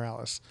Miles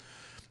Morales.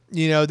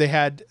 They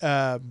had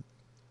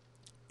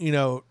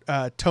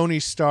Tony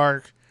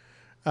Stark,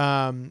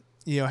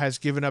 has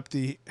given up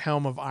the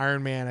helm of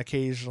Iron Man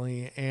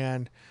occasionally,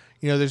 and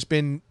there's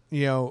been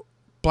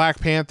Black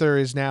Panther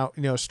is now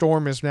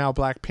Storm is now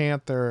Black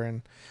Panther,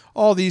 and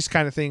all these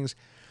kind of things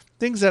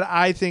that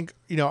I think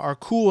are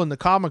cool in the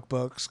comic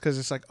books because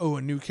it's like, oh,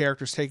 a new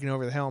character's taking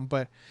over the helm,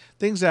 but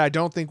things that I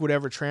don't think would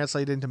ever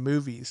translate into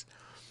movies.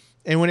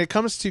 And when it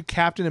comes to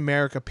Captain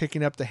America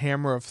picking up the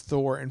hammer of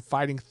Thor and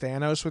fighting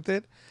Thanos with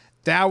it,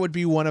 that would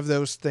be one of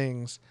those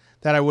things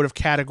that I would have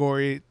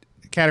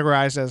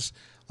categorized as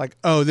like,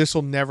 oh, this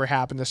will never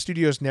happen. The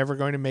studio's never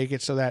going to make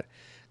it so that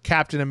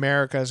Captain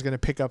America is going to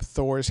pick up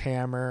Thor's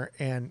hammer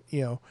and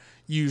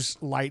use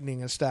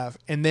lightning and stuff.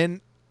 And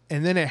then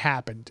it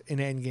happened in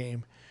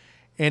Endgame.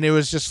 And it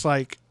was just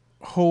like,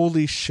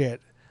 holy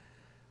shit.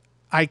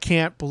 I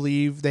can't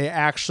believe they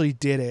actually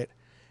did it.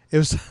 It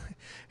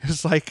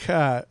was like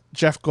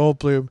Jeff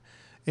Goldblum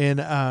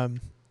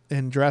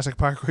in Jurassic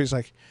Park, where he's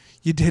like,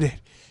 you did it.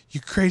 You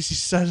crazy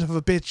son of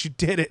a bitch. You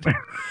did it.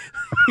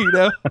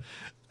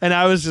 And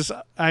I was just,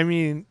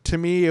 to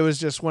me, it was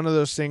just one of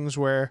those things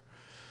where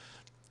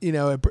you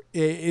know,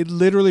 it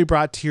literally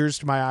brought tears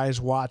to my eyes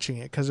watching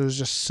it because it was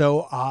just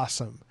so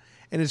awesome.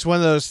 And it's one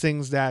of those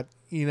things that,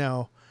 you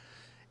know,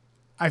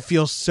 I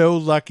feel so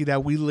lucky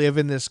that we live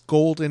in this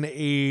golden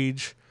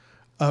age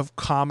of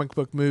comic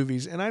book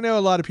movies. And I know a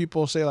lot of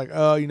people say like,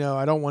 oh, you know,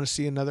 I don't want to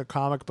see another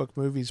comic book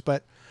movies,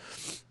 but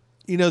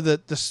you know,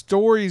 the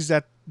stories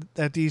that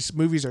these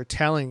movies are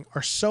telling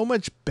are so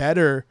much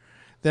better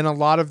than a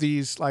lot of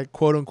these like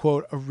quote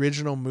unquote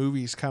original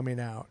movies coming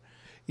out.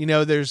 You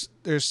know, there's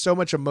so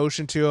much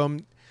emotion to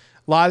them.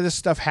 A lot of this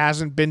stuff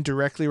hasn't been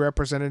directly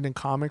represented in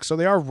comics, so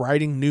they are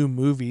writing new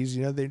movies.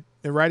 You know,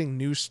 they're writing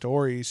new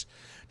stories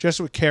just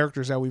with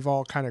characters that we've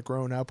all kind of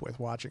grown up with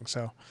watching.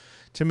 So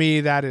to me,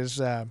 that is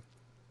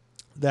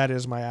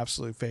my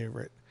absolute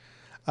favorite.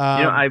 You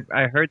know,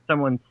 I heard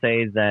someone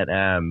say that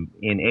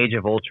in Age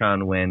of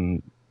Ultron,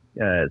 when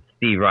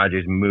Steve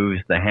Rogers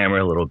moves the hammer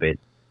a little bit,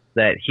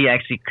 that he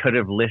actually could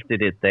have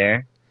lifted it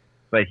there,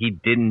 but he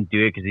didn't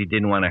do it because he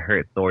didn't want to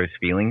hurt Thor's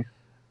feelings.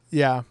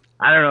 Yeah.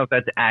 I don't know if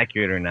that's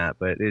accurate or not,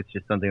 but it's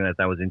just something that I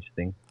thought was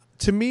interesting.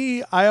 To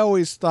me, I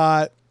always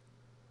thought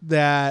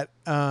that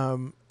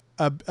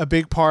a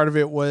big part of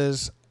it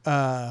was,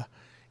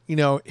 you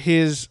know,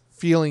 his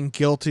feeling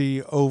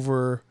guilty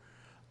over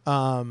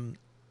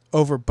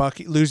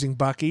Bucky, losing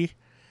Bucky,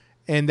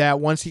 and that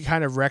once he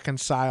kind of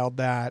reconciled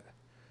that,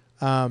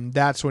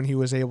 that's when he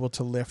was able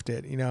to lift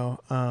it. You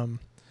know,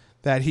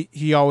 that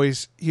he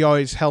always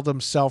held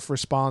himself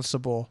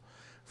responsible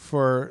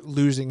for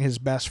losing his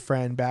best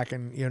friend back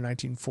in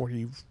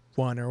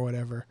 1941 or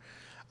whatever,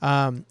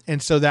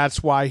 and so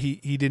that's why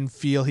he didn't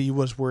feel he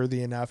was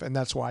worthy enough, and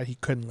that's why he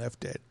couldn't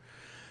lift it.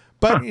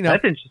 But you know,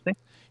 that's interesting.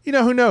 You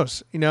know, who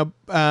knows? You know,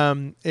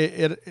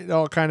 it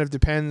all kind of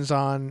depends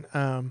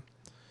on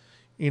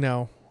you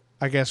know,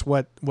 I guess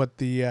what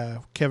the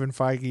Kevin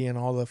Feige and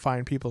all the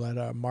fine people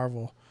at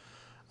Marvel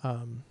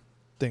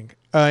think.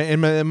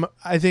 And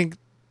I think,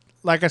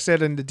 like I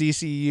said, in the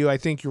DCEU, I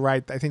think you're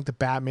right. I think the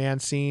Batman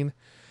scene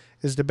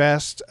is the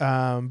best.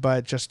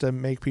 But just to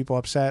make people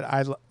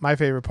upset, my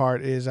favorite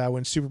part is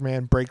when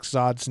Superman breaks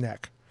Zod's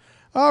neck.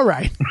 All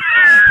right.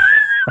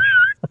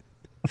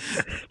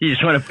 You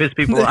just want to piss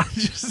people off.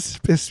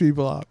 Just piss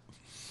people off.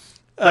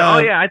 Oh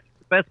yeah, I think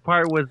the best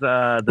part was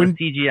the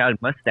CGI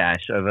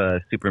mustache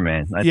of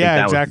Superman. I think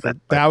that exactly.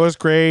 That was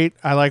great.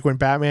 I like when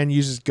Batman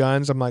uses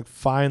guns. I'm like,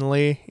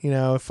 finally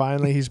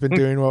he's been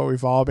doing what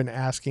we've all been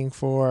asking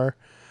for.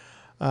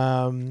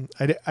 I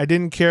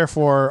didn't care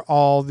for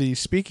all the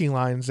speaking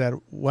lines that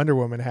Wonder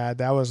Woman had.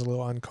 That was a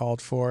little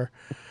uncalled for.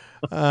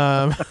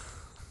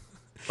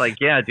 It's like,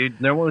 yeah,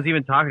 dude, no one was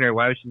even talking to her.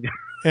 Why was she?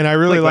 And I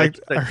really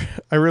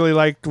I really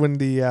liked when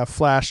the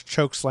Flash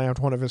chokeslammed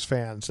one of his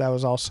fans. That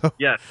was also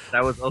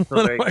that was also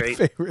one very of my great.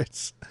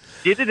 Favorites.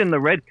 Did it in the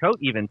red coat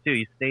even too.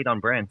 He stayed on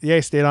brand. Yeah,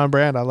 he stayed on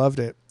brand. I loved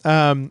it.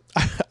 I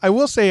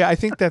will say I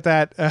think that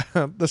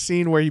the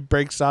scene where he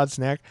breaks Zod's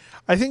neck,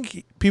 I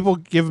think people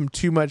give him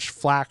too much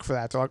flack for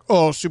that. They're like,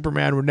 "Oh,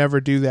 Superman would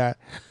never do that."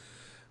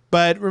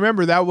 But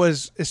remember, that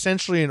was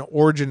essentially an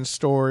origin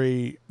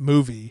story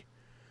movie,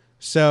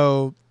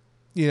 so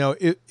you know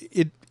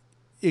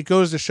it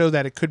goes to show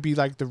that it could be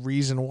like the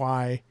reason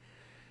why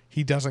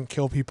he doesn't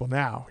kill people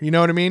now. You know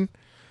what I mean?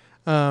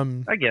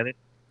 I get it.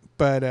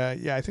 But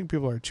yeah, I think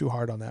people are too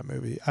hard on that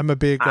movie. I'm a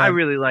big. I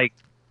really like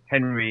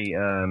Henry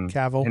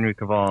Cavill. Henry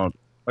Cavill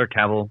or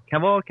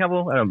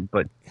Cavill. I don't.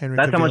 But Henry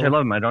that's Cavill. how much I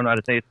love him. I don't know how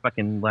to say his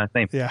fucking last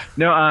name. Yeah.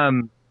 No.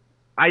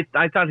 I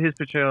thought his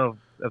portrayal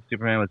of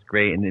Superman was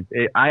great, and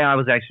I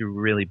was actually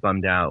really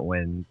bummed out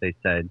when they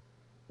said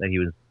that he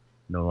was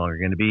no longer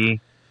going to be.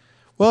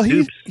 Well,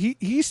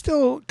 he's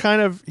still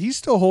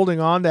holding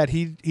on that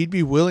he'd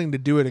be willing to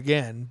do it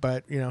again,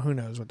 but you know, who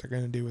knows what they're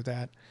going to do with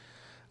that.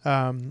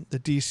 The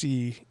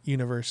DC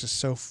universe is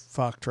so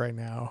fucked right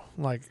now.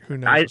 Like, who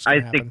knows what's going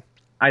to happen.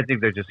 I think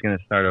they're just going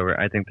to start over.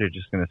 I think they're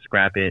just going to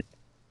scrap it.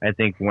 I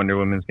think Wonder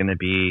Woman's going to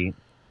be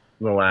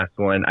the last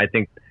one. I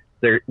think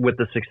they're with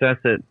the success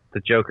that the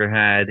Joker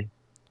had.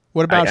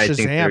 What about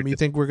Shazam? You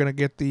think we're going to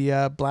get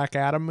the Black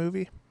Adam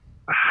movie?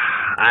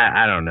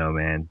 I don't know,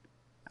 man.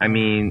 I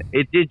mean,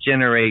 it did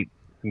generate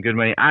some good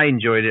money. I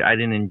enjoyed it. I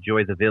didn't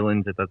enjoy the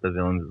villains. I thought the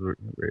villains were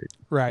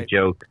a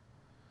joke.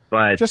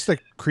 But just the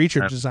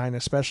creature design,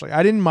 especially.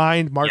 I didn't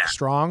mind Mark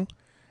Strong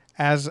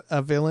as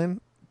a villain,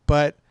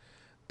 but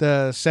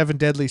the 7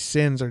 Deadly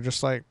Sins are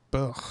just like,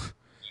 ugh.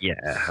 Yeah,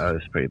 that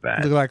was pretty bad.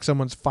 It looked like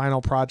someone's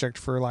final project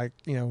for, like,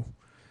 you know,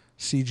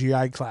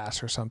 CGI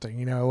class or something.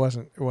 You know,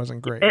 it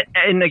wasn't great.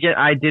 And again,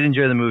 I did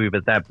enjoy the movie,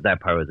 but that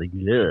part was like,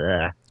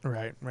 ugh.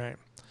 Right.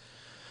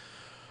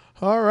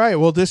 All right.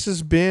 Well, this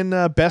has been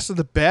Best of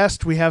the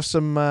Best. We have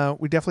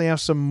we definitely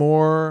have some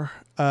more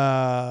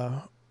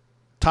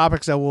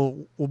topics that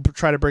we'll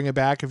try to bring it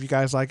back. If you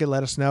guys like it,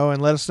 let us know,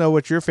 and let us know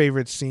what your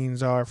favorite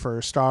scenes are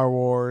for Star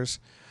Wars,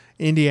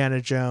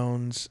 Indiana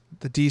Jones,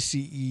 the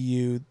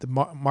DCEU, the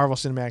Marvel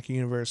Cinematic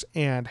Universe,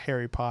 and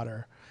Harry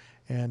Potter.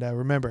 And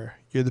remember,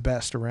 you're the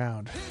best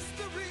around.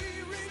 History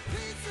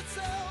repeats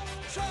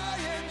itself. Try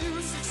and you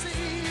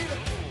succeed.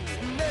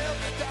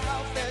 Never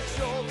doubt that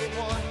you're the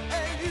one,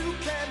 and you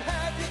can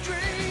have your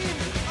dream.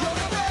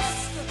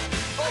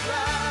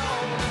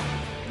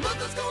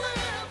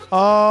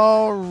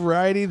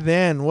 Alrighty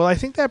then. Well, I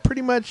think that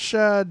pretty much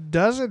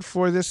does it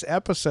for this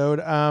episode.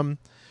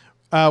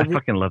 I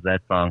fucking love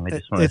that song. I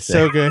just want to It's say.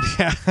 so good.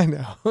 Yeah, I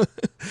know.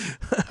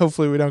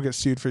 Hopefully we don't get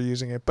sued for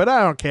using it, but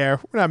I don't care.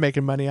 We're not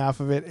making money off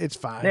of it. It's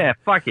fine. Yeah,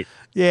 fuck it.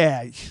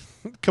 Yeah.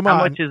 Come How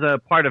on. much is a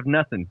part of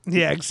nothing?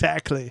 Yeah,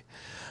 exactly.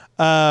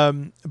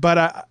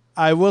 But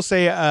I will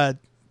say to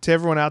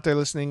everyone out there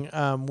listening,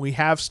 we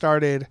have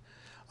started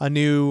a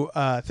new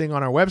thing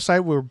on our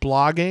website. We're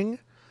blogging,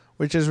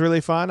 which is really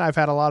fun. I've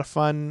had a lot of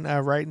fun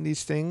writing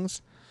these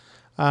things.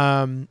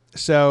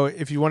 So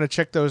if you want to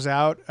check those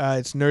out,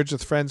 it's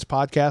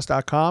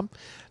nerdswithfriendspodcast.com.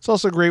 It's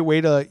also a great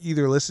way to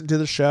either listen to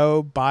the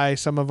show, buy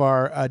some of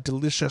our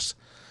delicious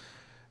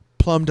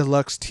Plum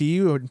Deluxe tea.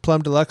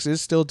 Plum Deluxe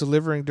is still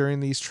delivering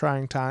during these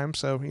trying times.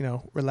 So,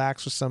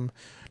 relax with some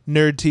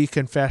nerd tea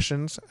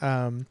confessions.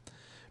 Been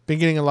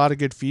getting a lot of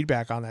good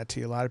feedback on that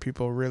tea. A lot of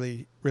people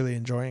really, really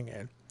enjoying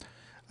it.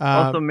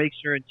 Also, make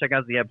sure and check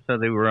out the episode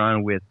that we were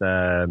on with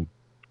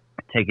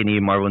Taking E,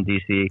 Marvel and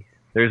DC.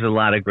 There's a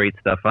lot of great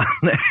stuff on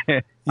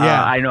there.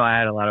 Yeah. I know I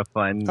had a lot of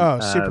fun. Oh,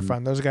 super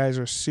fun. Those guys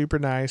are super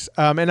nice.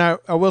 And I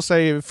will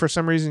say, if for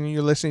some reason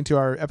you're listening to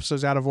our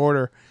episodes out of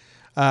order,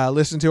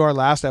 listen to our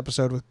last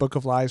episode with Book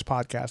of Lies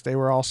podcast. They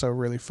were also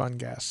really fun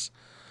guests.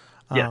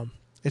 Yeah.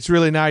 It's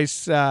really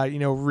nice,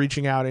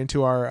 reaching out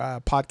into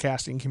our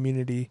podcasting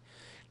community,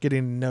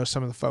 getting to know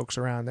some of the folks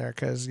around there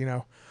because,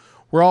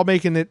 we're all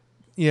making it,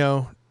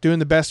 doing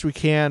the best we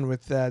can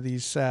with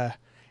these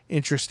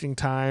interesting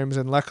times.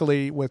 And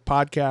luckily with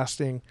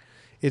podcasting,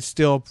 it's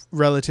still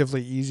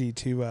relatively easy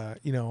to,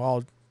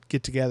 all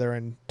get together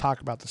and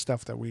talk about the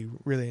stuff that we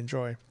really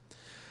enjoy.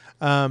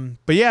 But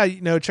yeah,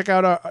 check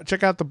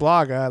out the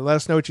blog. Let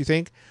us know what you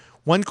think.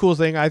 One cool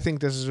thing, I think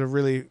this is a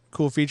really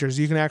cool feature, is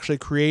you can actually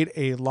create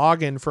a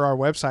login for our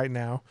website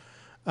now.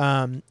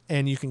 And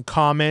you can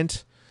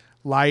comment,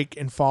 like,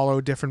 and follow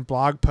different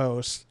blog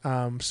posts.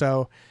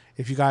 So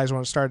if you guys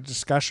want to start a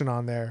discussion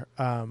on there,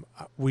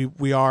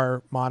 we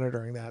are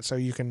monitoring that. So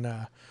you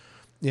can,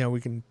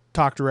 we can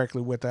talk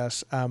directly with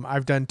us.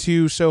 I've done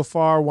 2 so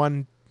far.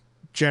 One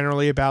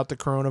generally about the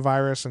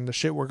coronavirus and the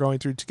shit we're going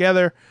through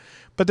together.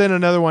 But then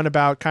another one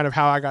about kind of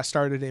how I got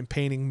started in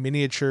painting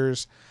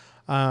miniatures.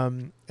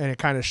 And it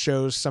kind of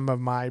shows some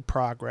of my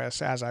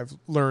progress as I've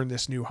learned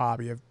this new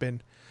hobby. I've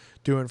been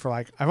doing for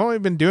I've only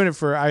been doing it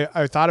for,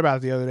 I thought about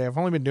it the other day. I've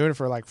only been doing it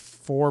for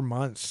 4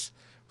 months,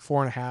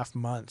 4.5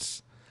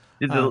 months.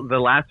 Dude, the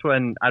last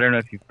one, I don't know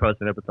if you've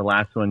posted it, but the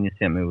last one you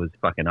sent me was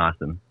fucking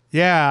awesome.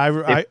 Yeah, I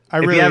really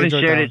if you haven't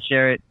enjoyed shared that. it,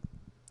 share it.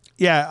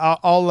 Yeah,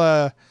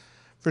 I'll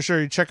for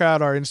sure check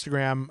out our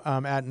Instagram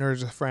at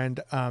Nerds with Friend,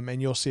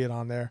 and you'll see it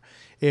on there.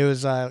 It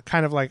was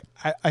kind of like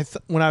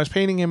when I was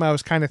painting him, I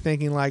was kind of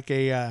thinking like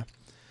either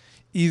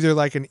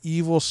like an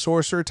evil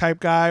sorcerer type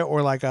guy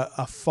or like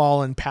a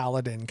fallen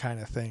paladin kind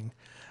of thing.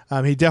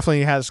 He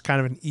definitely has kind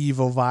of an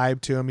evil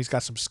vibe to him. He's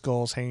got some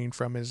skulls hanging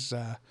from his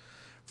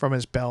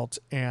belt,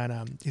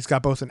 and he's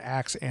got both an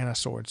axe and a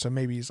sword. So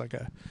maybe he's like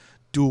a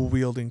dual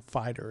wielding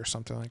fighter or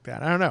something like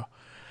that. I don't know.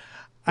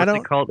 What's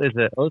it called? Is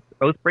it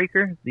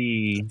Oathbreaker?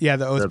 The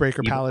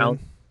Oathbreaker Paladin.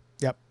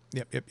 Yep.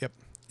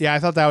 Yeah, I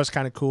thought that was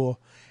kind of cool.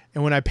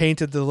 And when I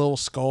painted the little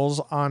skulls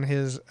on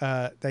his,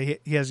 he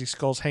has these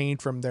skulls hanging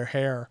from their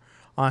hair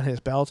on his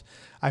belt.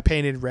 I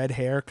painted red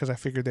hair because I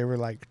figured they were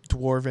like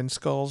dwarven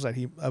skulls of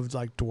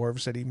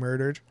dwarves that he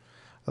murdered.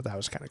 I thought that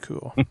was kind of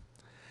cool.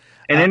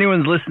 And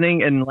anyone's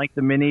listening and like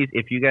the minis,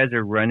 if you guys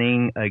are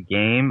running a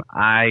game,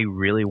 I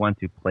really want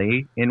to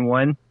play in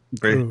one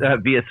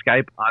via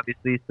Skype,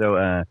 obviously.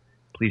 So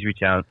please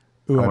reach out.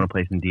 I want to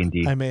play some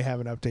D&D. I may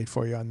have an update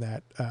for you on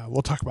that.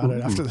 We'll talk about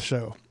it after the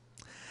show.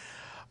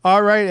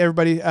 All right,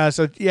 everybody.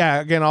 So, yeah,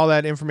 again, all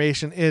that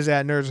information is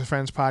at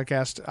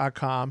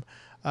nerdswithfriendspodcast.com.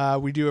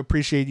 We do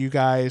appreciate you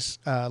guys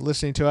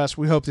listening to us.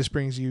 We hope this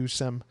brings you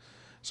some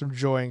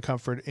joy and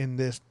comfort in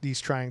these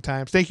trying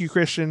times. Thank you,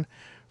 Christian,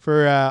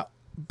 for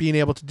being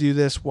able to do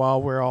this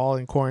while we're all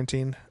in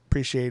quarantine.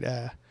 Appreciate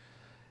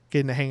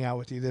getting to hang out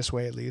with you this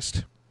way, at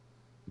least.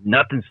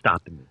 Nothing's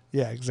stopping me.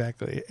 Yeah,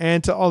 exactly.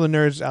 And to all the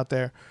nerds out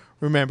there,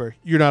 remember,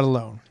 you're not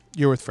alone.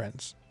 You're with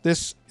friends.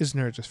 This is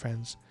Nerds with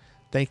Friends.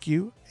 Thank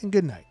you and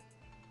good night.